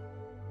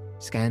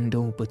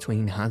 "Scandal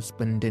between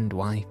husband and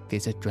wife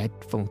is a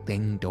dreadful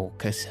thing,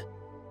 Dorcas.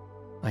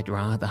 I'd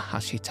rather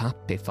hush it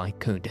up if I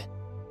could."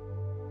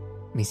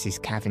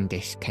 Mrs.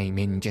 Cavendish came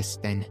in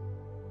just then,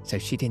 so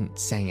she didn't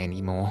say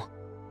any more.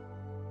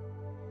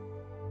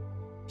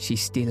 "She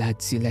still had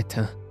the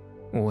letter,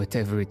 or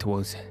whatever it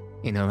was,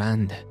 in her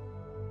hand?"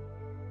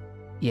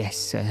 "Yes,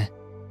 sir."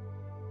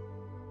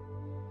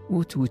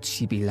 "What would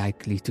she be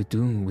likely to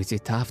do with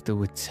it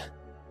afterwards?"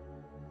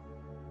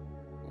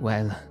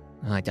 "Well,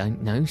 I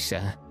don't know,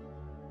 sir.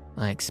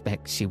 I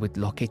expect she would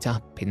lock it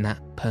up in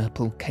that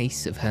purple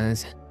case of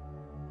hers."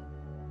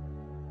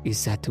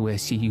 "Is that where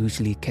she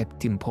usually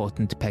kept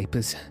important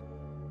papers?"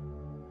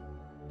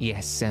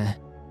 "Yes, sir.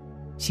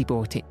 She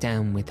brought it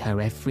down with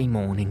her every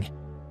morning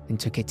and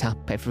took it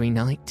up every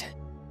night."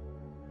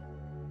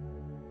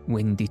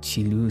 "When did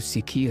she lose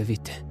the key of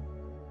it?"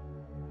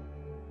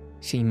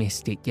 "She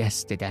missed it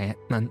yesterday at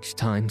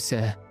lunchtime,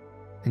 sir,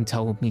 and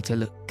told me to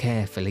look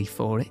carefully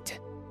for it.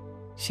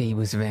 She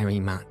was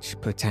very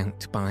much put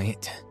out by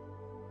it."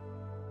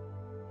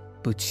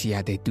 "But she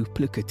had a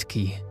duplicate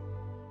key?"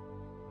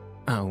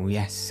 "Oh,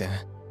 yes, sir."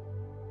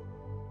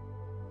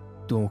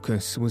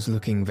 Dorcas was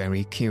looking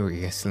very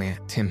curiously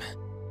at him,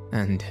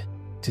 and,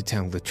 to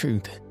tell the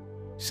truth,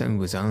 so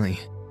was I.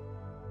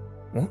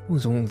 What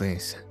was all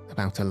this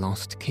about a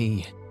lost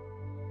key?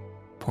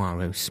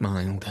 Poirot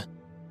smiled.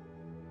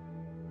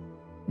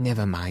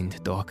 "Never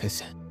mind,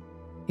 Dorcas.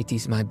 It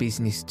is my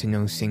business to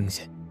know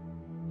things.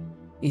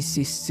 Is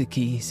this the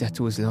key that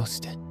was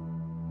lost?"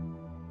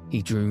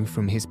 He drew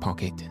from his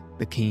pocket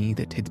the key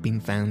that had been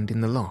found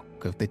in the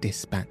lock of the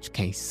dispatch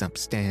case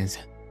upstairs.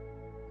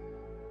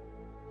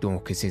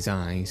 Dorcas's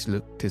eyes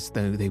looked as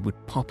though they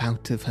would pop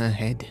out of her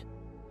head.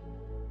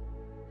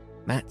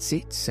 "That's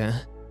it, sir.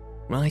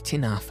 Right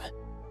enough.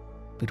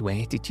 But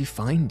where did you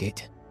find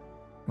it?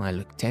 I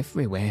looked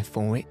everywhere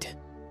for it."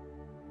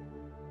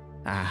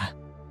 "Ah,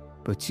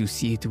 but you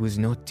see it was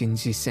not in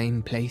the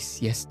same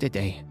place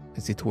yesterday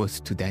as it was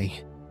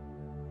today.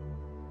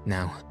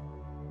 Now,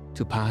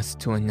 to pass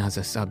to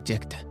another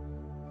subject,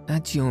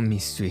 had your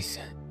mistress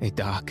a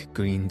dark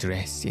green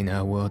dress in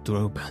her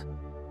wardrobe?"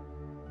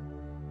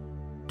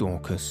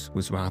 Dorcas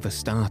was rather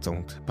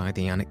startled by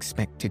the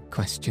unexpected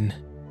question.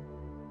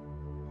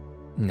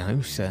 No,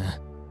 sir.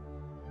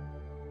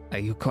 Are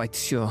you quite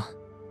sure?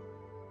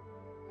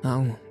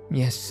 Oh,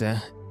 yes,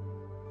 sir.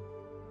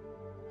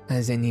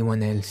 Has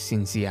anyone else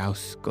in the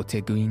house got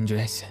a green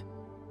dress?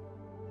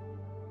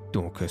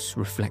 Dorcas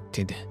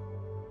reflected.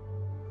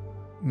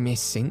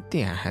 Miss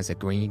Cynthia has a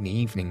green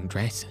evening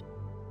dress.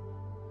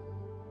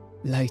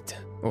 Light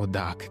or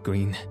dark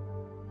green?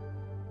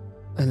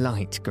 A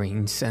light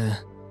green, sir.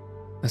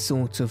 A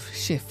sort of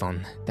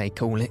chiffon, they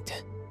call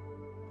it.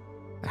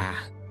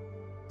 Ah,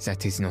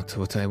 that is not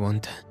what I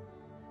want.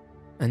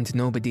 And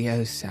nobody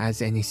else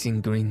has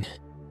anything green?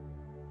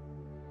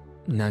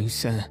 No,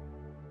 sir.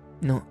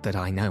 Not that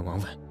I know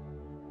of.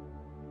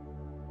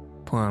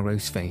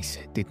 Poirot's face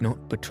did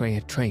not betray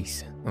a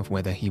trace of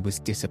whether he was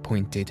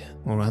disappointed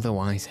or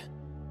otherwise.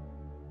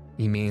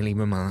 He merely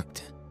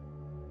remarked,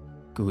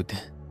 Good.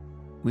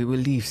 We will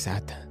leave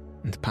that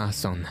and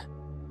pass on.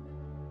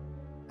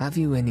 Have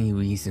you any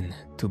reason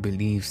to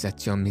believe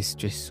that your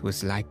mistress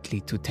was likely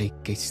to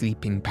take a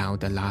sleeping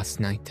powder last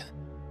night?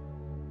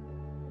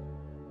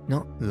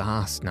 Not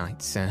last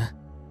night, sir.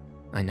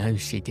 I know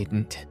she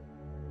didn't.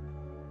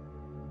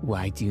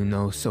 Why do you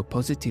know so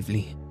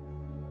positively?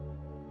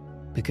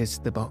 Because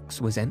the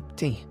box was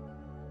empty.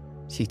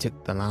 She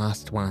took the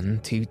last one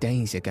 2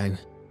 days ago,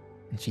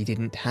 and she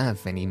didn't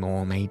have any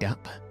more made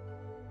up.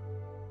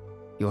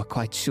 You are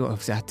quite sure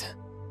of that?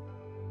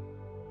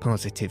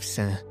 Positive,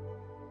 sir.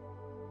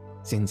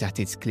 Then that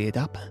is cleared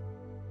up.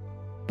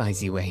 By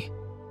the way,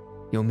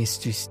 your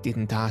mistress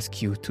didn't ask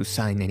you to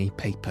sign any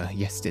paper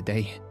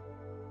yesterday.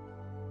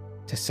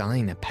 To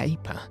sign a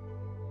paper?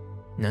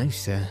 No,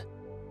 sir.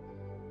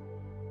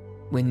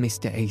 When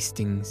Mr.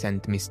 Hastings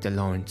and Mr.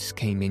 Lawrence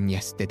came in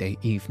yesterday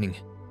evening,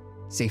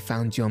 they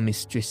found your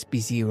mistress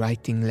busy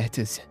writing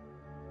letters.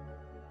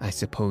 I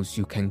suppose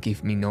you can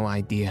give me no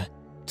idea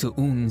to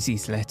whom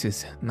these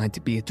letters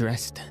might be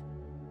addressed.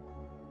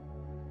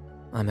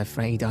 I'm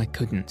afraid I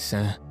couldn't,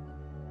 sir.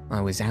 I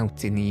was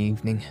out in the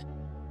evening.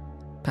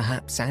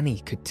 Perhaps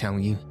Annie could tell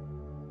you,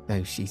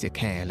 though she's a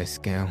careless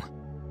girl.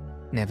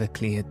 Never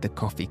cleared the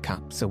coffee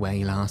cups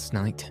away last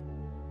night.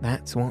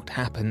 That's what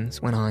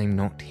happens when I'm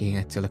not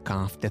here to look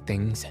after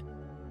things.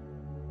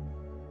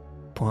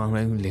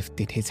 Poirot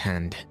lifted his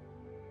hand.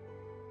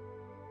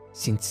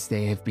 Since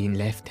they have been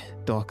left,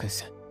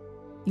 Dorcas,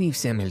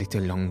 leave them a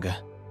little longer,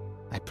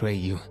 I pray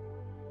you.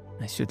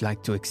 I should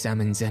like to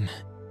examine them.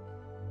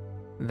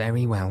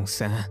 Very well,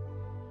 sir.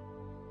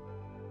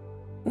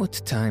 What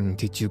time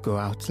did you go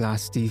out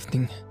last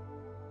evening?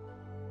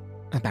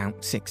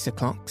 About 6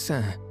 o'clock,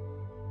 sir.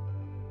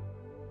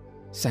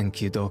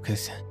 Thank you,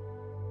 Dorcas.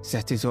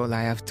 That is all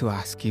I have to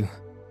ask you.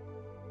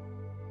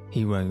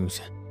 He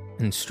rose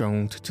and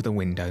strolled to the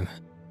window.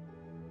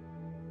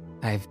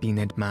 I've been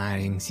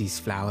admiring these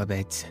flower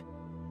beds.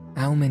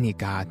 How many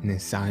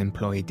gardeners are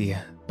employed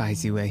here, by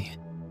the way?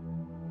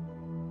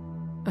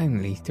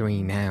 Only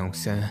 3 now,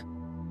 sir.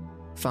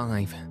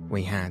 5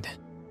 we had,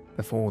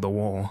 before the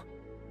war,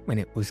 when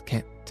it was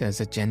kept as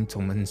a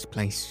gentleman's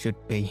place should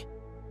be.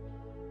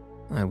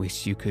 I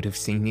wish you could have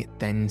seen it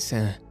then,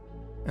 sir.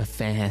 A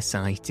fair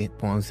sight it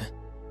was.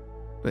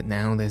 But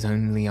now there's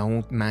only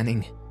old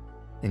Manning,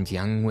 and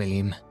young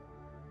William,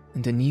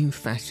 and a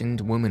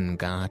new-fashioned woman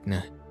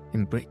gardener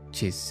in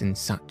breeches and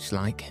such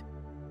like.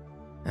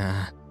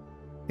 Ah,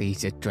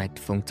 these are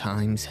dreadful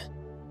times.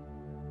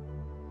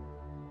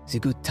 The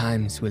good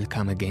times will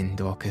come again,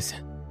 Dorcas.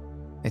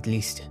 At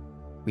least,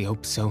 we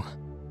hope so.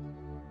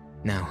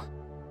 Now,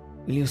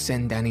 will you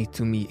send Annie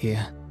to me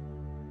here?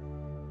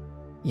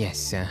 Yes,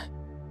 sir.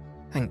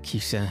 Thank you,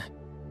 sir.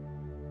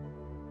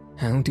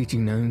 How did you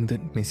know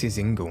that Mrs.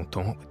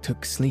 Inglethorpe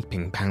took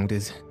sleeping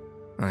powders?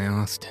 I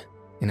asked,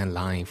 in a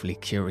lively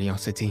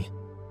curiosity,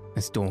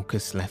 as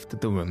Dorcas left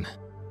the room.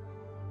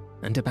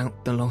 And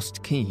about the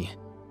lost key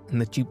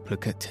and the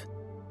duplicate.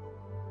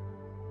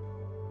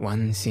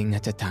 One thing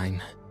at a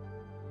time.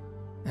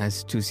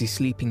 As to the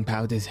sleeping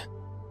powders,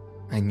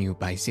 I knew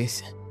by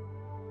this.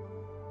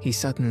 He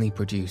suddenly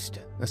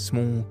produced a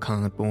small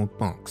cardboard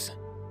box,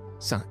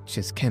 such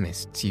as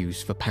chemists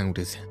use for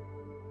powders.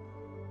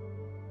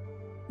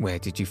 Where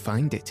did you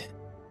find it?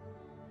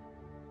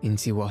 In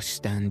the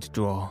washstand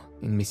drawer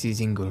in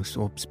Mrs.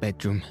 Inglethorpe's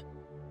bedroom.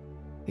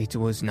 It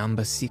was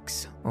number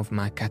 6 of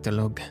my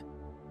catalogue.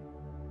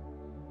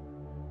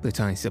 But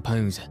I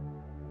suppose,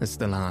 as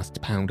the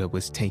last powder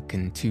was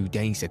taken 2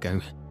 days ago,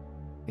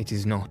 it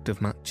is not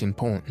of much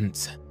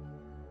importance.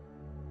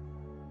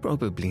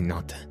 Probably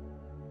not.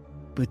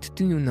 But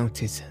do you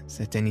notice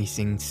that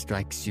anything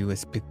strikes you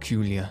as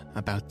peculiar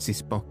about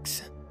this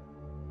box?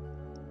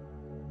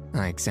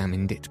 I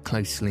examined it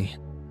closely.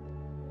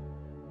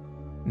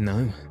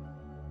 No,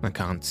 I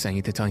can't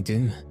say that I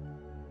do.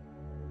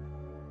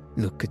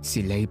 Look at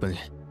the label.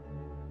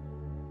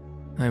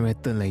 I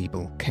read the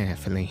label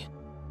carefully.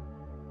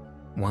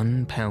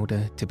 1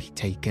 powder to be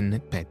taken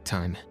at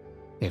bedtime,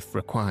 if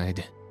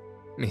required.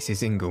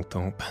 Mrs.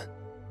 Inglethorpe.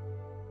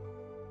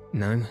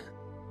 No,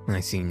 I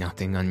see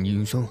nothing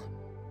unusual.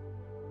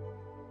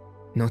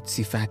 not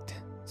the fact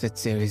that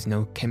there is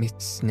no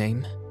chemist's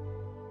name.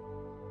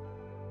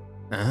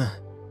 Ah,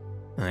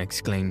 I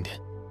exclaimed.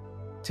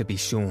 To be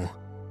sure,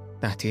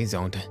 that is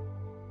odd.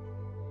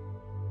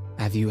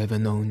 Have you ever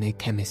known a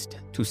chemist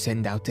to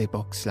send out a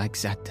box like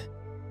that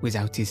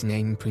without his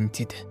name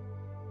printed?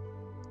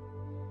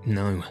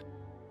 No,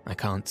 I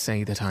can't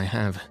say that I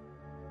have.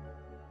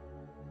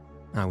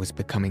 I was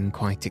becoming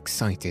quite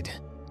excited,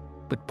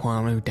 but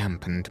Poirot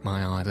dampened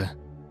my ardor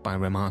by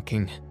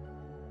remarking,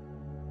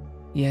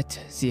 "Yet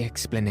the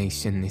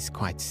explanation is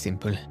quite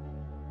simple,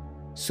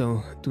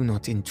 so do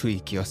not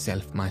intrigue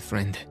yourself, my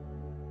friend."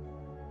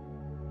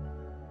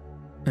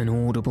 An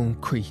audible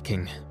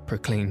creaking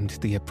proclaimed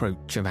the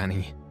approach of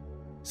Annie,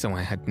 so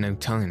I had no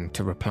time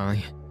to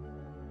reply.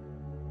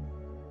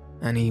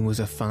 Annie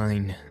was a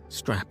fine,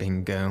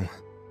 strapping girl,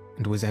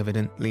 and was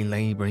evidently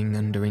labouring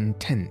under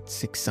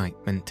intense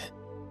excitement,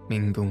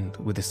 mingled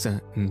with a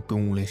certain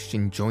ghoulish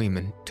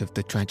enjoyment of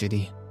the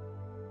tragedy.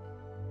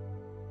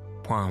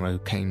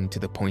 Poirot came to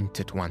the point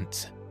at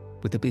once,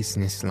 with a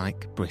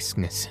business-like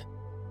briskness.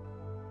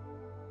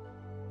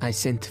 "I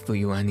sent for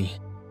you, Annie,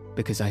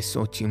 because I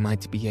thought you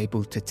might be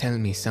able to tell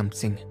me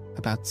something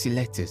about the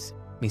letters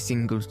Miss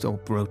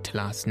Inglethorpe wrote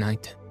last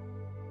night.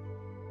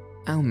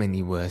 How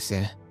many were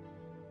there?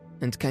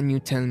 And can you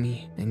tell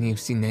me any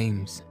of the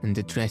names and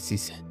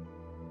addresses?"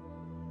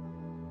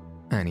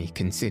 Annie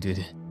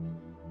considered.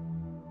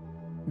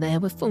 "There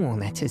were 4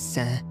 letters,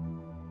 sir.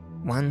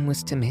 One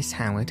was to Miss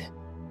Howard,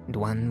 and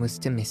one was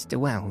to Mr.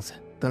 Wells,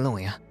 the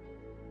lawyer,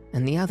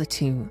 and the other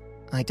 2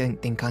 I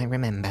don't think I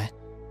remember.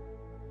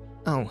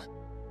 Oh,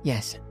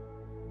 yes,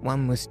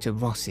 one was to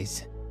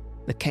Ross's,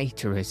 the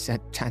caterers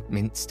at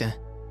Chadminster.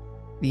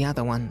 The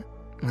other one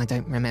I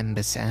don't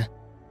remember, sir."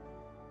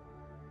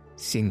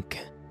 "Think,"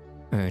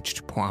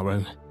 urged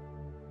Poirot.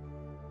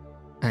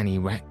 Annie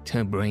racked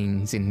her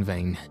brains in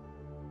vain.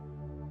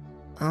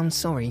 "I'm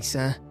sorry,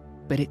 sir,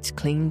 but it's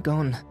clean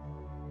gone.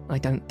 I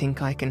don't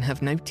think I can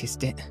have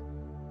noticed it."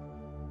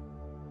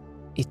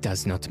 "It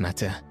does not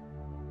matter,"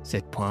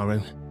 said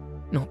Poirot,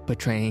 not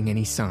betraying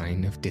any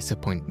sign of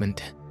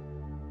disappointment.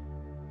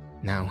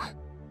 "Now,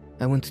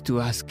 I want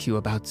to ask you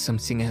about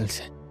something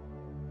else.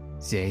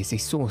 There is a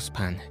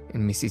saucepan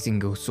in Mrs.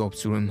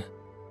 Inglethorpe's room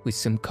with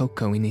some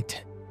cocoa in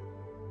it.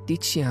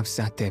 Did she have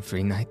that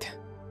every night?"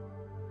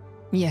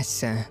 "Yes,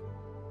 sir.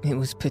 It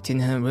was put in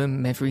her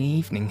room every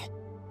evening,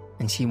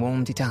 and she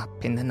warmed it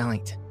up in the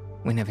night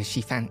whenever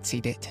she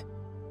fancied it."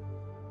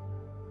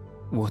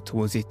 "What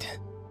was it?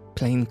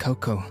 Plain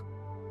cocoa?"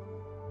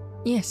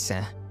 "Yes,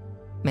 sir.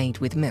 Made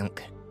with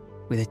milk,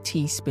 with a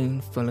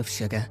teaspoonful of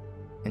sugar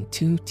and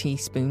 2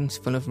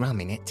 teaspoonsful of rum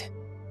in it."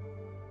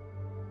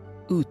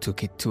 "Who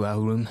took it to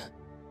our room?"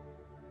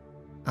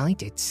 "I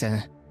did,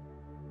 sir."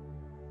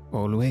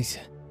 "Always?"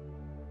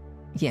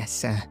 "Yes,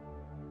 sir."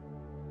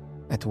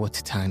 "At what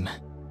time?"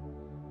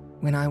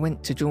 "When I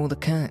went to draw the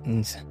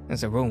curtains,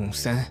 as a rule,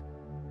 sir."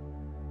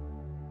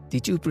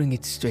 "Did you bring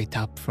it straight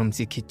up from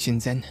the kitchen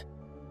then?"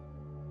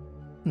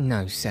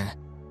 "No, sir.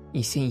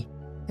 You see,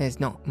 there's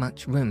not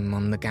much room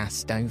on the gas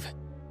stove,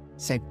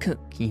 so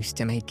Cook used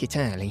to make it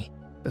early,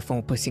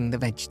 before putting the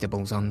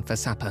vegetables on for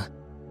supper.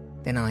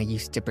 Then I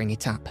used to bring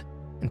it up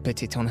and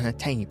put it on her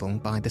table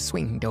by the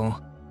swing door,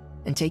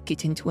 and take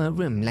it into her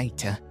room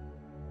later."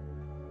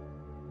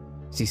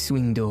 "The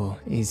swing door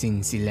is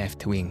in the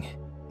left wing,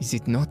 is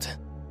it not?"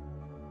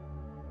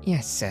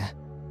 "Yes, sir."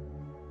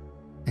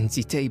 "And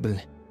the table,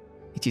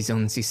 it is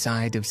on the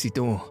side of the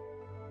door,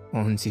 or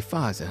on the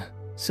farther,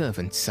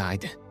 servant's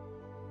side?"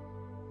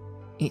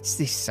 "It's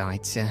this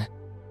side, sir."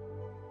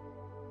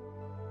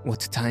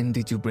 "What time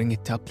did you bring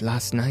it up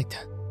last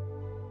night?"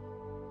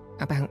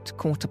 "About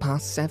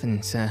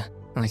 7:15, sir,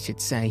 I should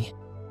say."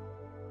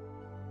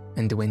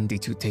 "And when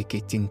did you take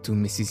it into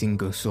Mrs.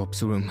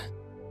 Inglethorpe's room?"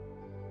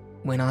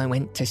 "When I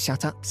went to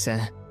shut up,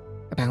 sir,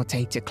 about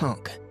 8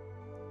 o'clock.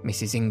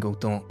 Mrs.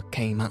 Inglethorpe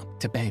came up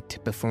to bed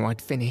before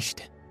I'd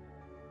finished."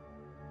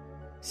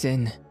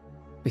 "Then,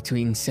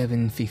 between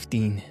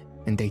 7:15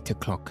 and 8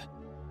 o'clock,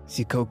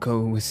 the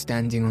cocoa was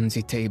standing on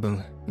the table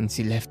in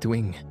the left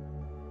wing?"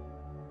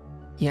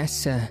 "Yes,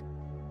 sir."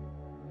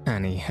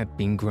 Annie had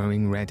been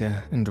growing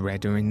redder and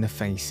redder in the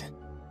face,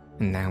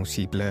 and now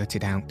she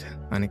blurted out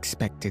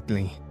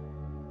unexpectedly,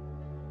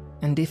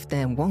 "And if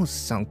there was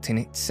salt in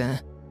it, sir,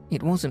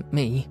 it wasn't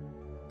me.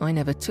 I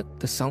never took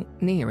the salt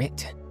near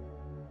it."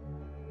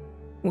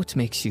 "What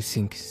makes you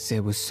think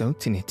there was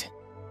salt in it?"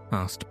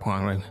 asked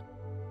Poirot.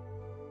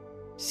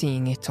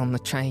 "Seeing it on the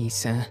tray,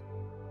 sir."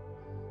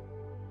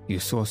 "You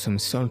saw some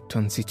salt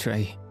on the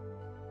tray?"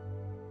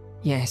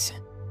 "Yes.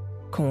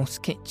 Coarse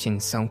kitchen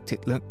salt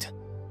it looked.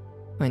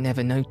 I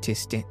never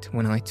noticed it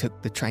when I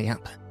took the tray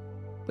up,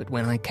 but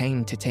when I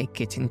came to take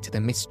it into the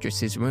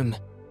mistress's room,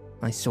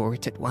 I saw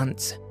it at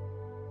once,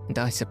 and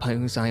I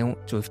suppose I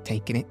ought to have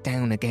taken it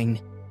down again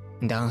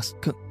and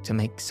asked Cook to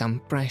make some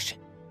fresh.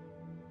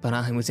 But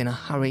I was in a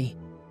hurry,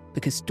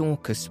 because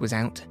Dorcas was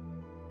out,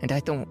 and I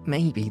thought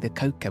maybe the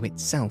cocoa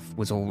itself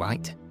was all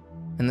right,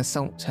 and the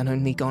salt had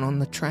only gone on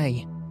the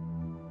tray.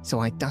 So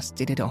I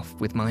dusted it off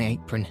with my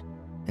apron,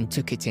 and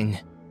took it in.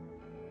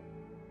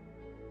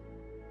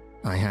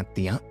 I had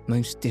the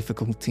utmost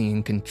difficulty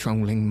in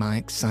controlling my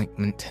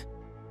excitement.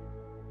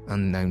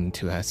 Unknown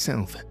to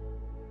herself,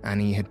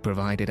 Annie had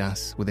provided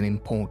us with an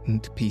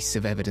important piece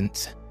of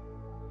evidence.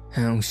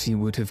 How she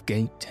would have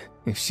gaped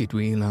if she'd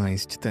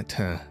realised that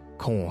her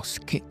coarse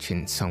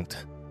kitchen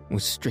salt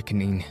was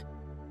strychnine,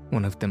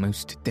 one of the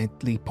most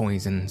deadly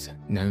poisons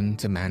known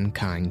to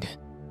mankind.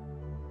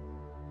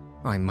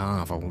 I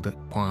marvelled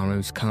at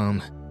Poirot's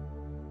calm.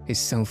 His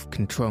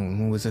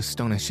self-control was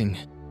astonishing.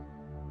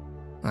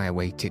 I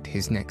awaited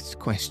his next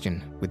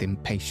question with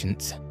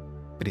impatience,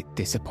 but it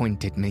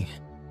disappointed me.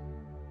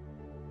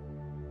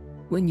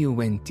 When you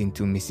went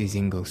into Mrs.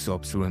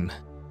 Inglesop's room,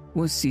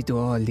 was the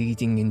door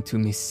leading into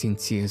Miss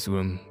Cynthia's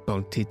room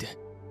bolted?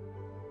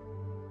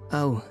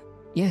 Oh,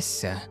 yes,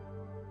 sir.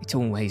 It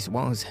always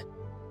was.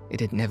 It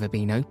had never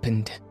been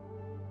opened.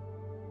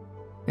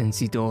 And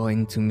the door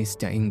into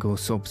Mr.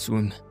 Inglesop's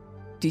room,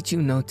 did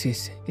you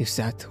notice if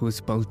that was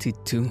bolted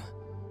too?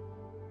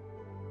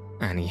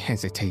 Annie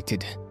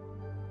hesitated.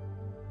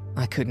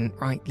 I couldn't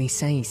rightly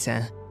say,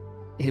 sir.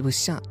 It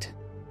was shut,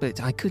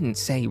 but I couldn't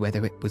say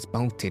whether it was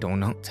bolted or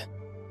not.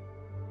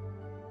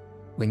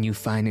 When you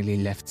finally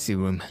left the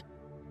room,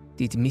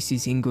 did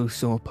Mrs.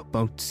 Inglesop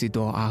bolt the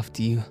door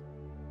after you?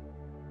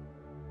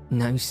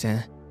 No,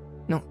 sir.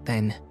 Not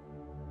then,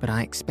 but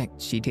I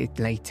expect she did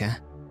later.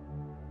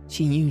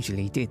 She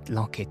usually did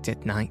lock it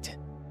at night.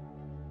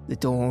 The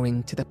door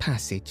into the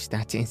passage,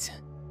 that is.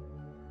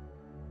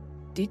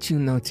 Did you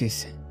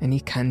notice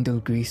any candle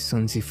grease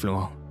on the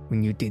floor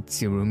when you did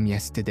the room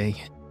yesterday?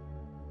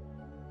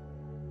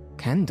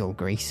 Candle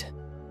grease?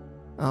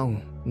 Oh,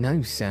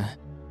 no, sir.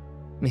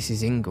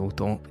 Mrs.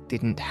 Inglethorpe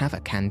didn't have a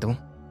candle,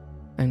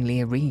 only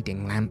a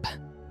reading lamp.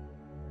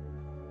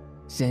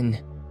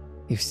 Then,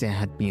 if there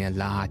had been a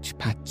large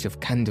patch of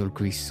candle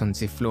grease on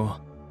the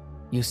floor,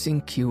 you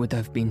think you would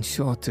have been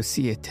sure to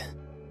see it?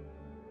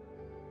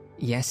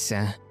 Yes,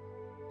 sir,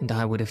 and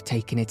I would have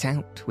taken it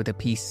out with a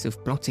piece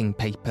of blotting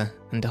paper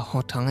and a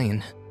hot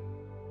iron.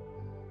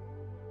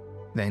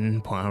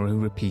 Then Poirot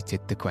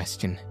repeated the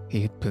question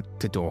he had put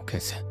to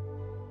Dorcas.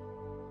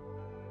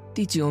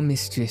 Did your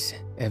mistress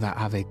ever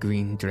have a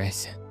green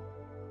dress?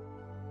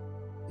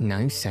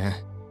 No, sir.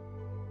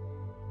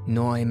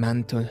 Nor a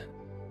mantle,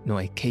 nor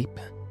a cape,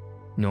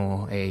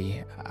 nor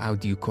a, how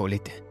do you call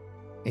it,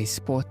 a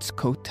sports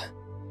coat?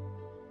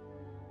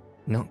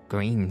 Not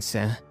green,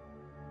 sir.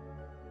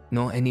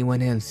 Nor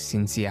anyone else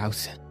in the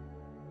house?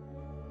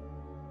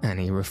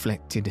 Annie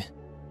reflected.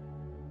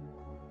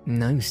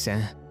 No,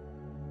 sir.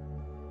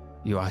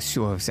 You are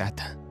sure of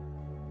that?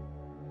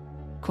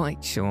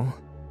 Quite sure.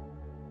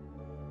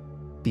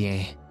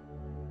 Bien.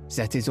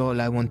 That is all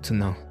I want to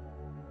know.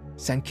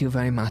 Thank you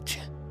very much.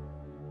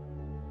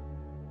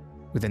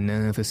 With a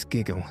nervous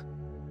giggle,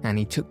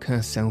 Annie took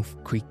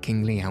herself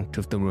creakingly out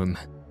of the room.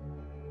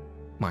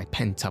 My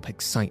pent-up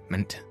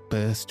excitement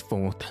burst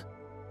forth.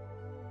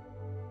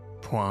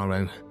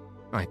 Poirot,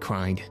 I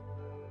cried.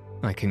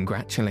 I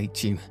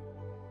congratulate you.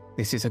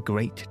 This is a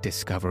great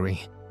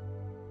discovery.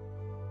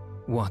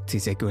 What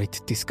is a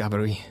great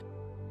discovery?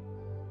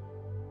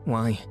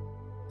 Why,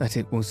 that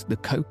it was the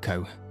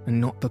cocoa and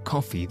not the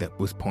coffee that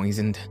was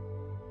poisoned.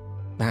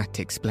 That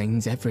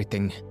explains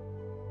everything.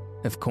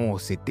 Of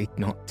course, it did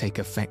not take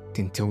effect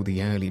until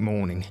the early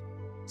morning,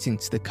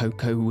 since the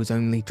cocoa was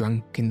only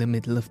drunk in the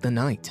middle of the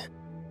night.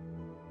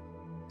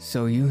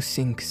 So you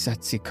think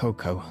that the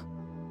cocoa...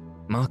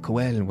 Mark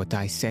well what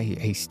I say,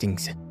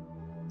 Hastings.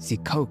 The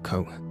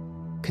cocoa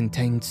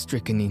contained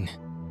strychnine.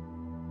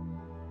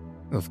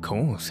 Of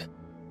course.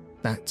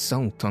 That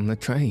salt on the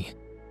tray.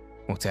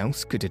 What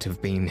else could it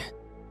have been?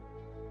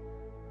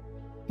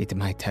 It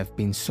might have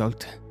been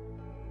salt,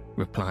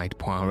 replied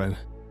Poirot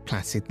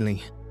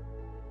placidly.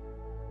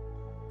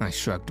 I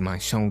shrugged my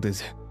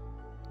shoulders.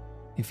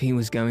 If he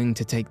was going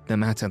to take the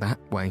matter that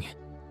way,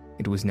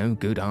 it was no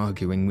good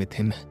arguing with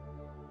him.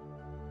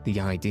 The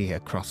idea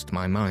crossed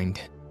my mind,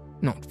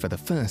 not for the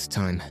first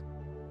time,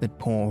 that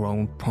poor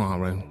old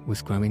Poirot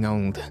was growing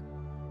old.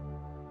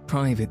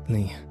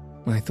 Privately,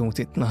 I thought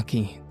it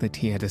lucky that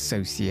he had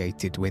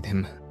associated with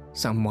him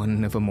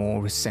someone of a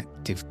more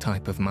receptive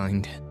type of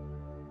mind.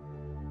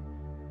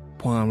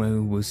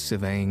 Poirot was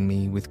surveying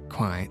me with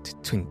quiet,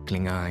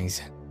 twinkling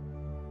eyes.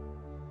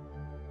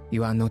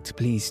 You are not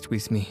pleased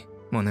with me,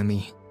 mon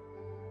ami?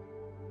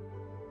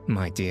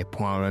 My dear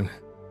Poirot,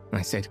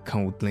 I said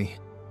coldly,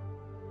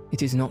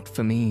 it is not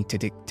for me to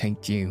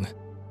dictate you.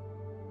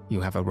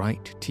 You have a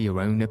right to your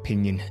own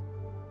opinion,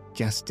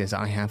 just as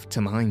I have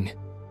to mine.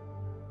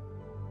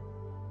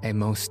 A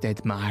most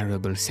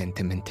admirable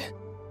sentiment,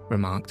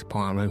 remarked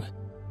Poirot,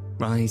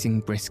 rising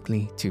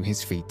briskly to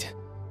his feet.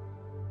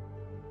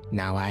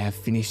 Now I have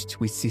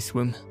finished with this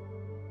room.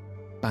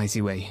 By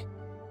the way,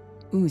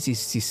 whose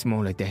is the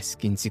smaller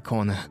desk in the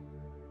corner?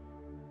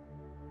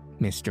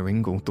 Mr.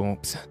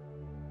 Inglethorpe's.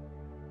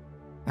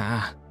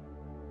 Ah.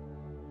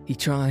 He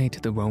tried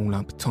the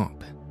roll-up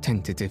top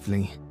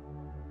tentatively.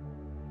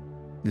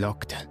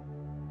 Locked,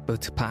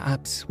 but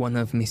perhaps one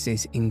of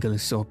Mrs.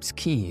 Inglethorpe's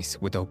keys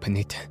would open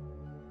it.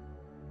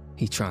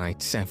 He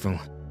tried several,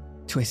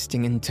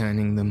 twisting and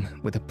turning them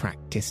with a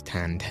practiced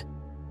hand,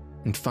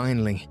 and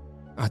finally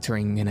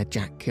uttering an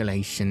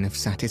ejaculation of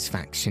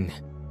satisfaction.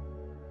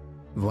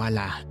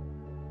 Voila!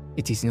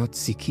 It is not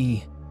the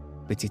key,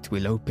 but it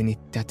will open it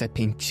at a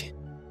pinch.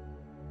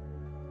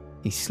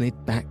 He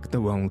slid back the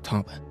roll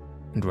top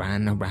and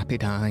ran a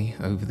rapid eye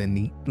over the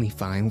neatly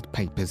filed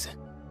papers.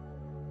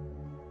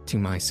 To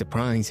my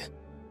surprise,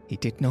 he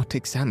did not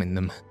examine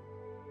them,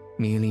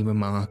 merely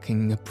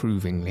remarking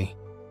approvingly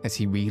as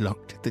he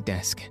relocked the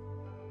desk.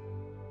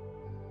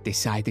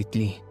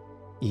 Decidedly,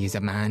 he is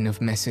a man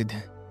of method,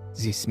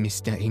 this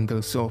Mr.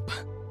 Inglethorpe.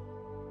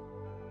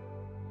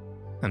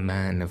 A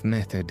man of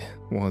method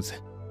was,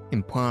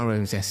 in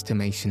Poirot's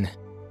estimation,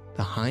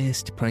 the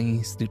highest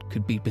praise that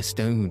could be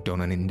bestowed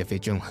on an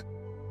individual.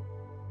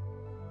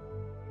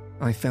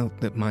 I felt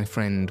that my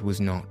friend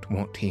was not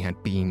what he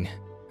had been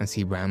as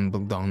he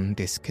rambled on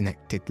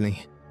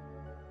disconnectedly.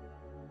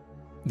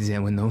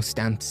 There were no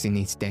stamps in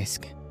his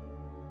desk,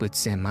 but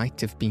there might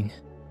have been.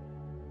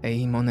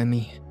 Eh, mon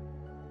ami?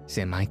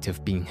 There might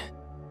have been.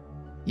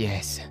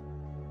 Yes.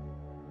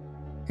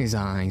 His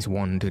eyes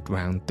wandered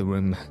round the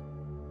room.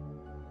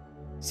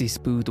 This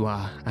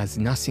boudoir has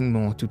nothing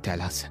more to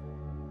tell us.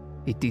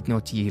 It did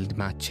not yield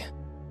much.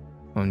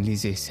 Only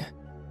this.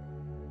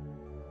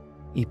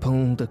 He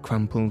pulled a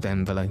crumpled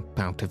envelope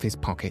out of his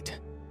pocket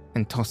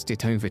and tossed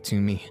it over to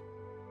me.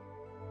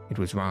 It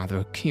was rather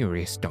a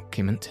curious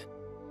document.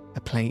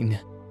 A plain,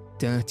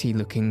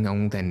 dirty-looking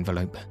old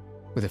envelope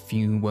with a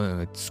few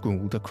words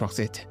scrawled across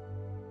it,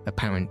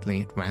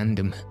 apparently at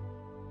random.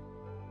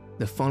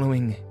 The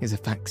following is a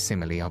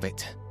facsimile of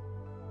it.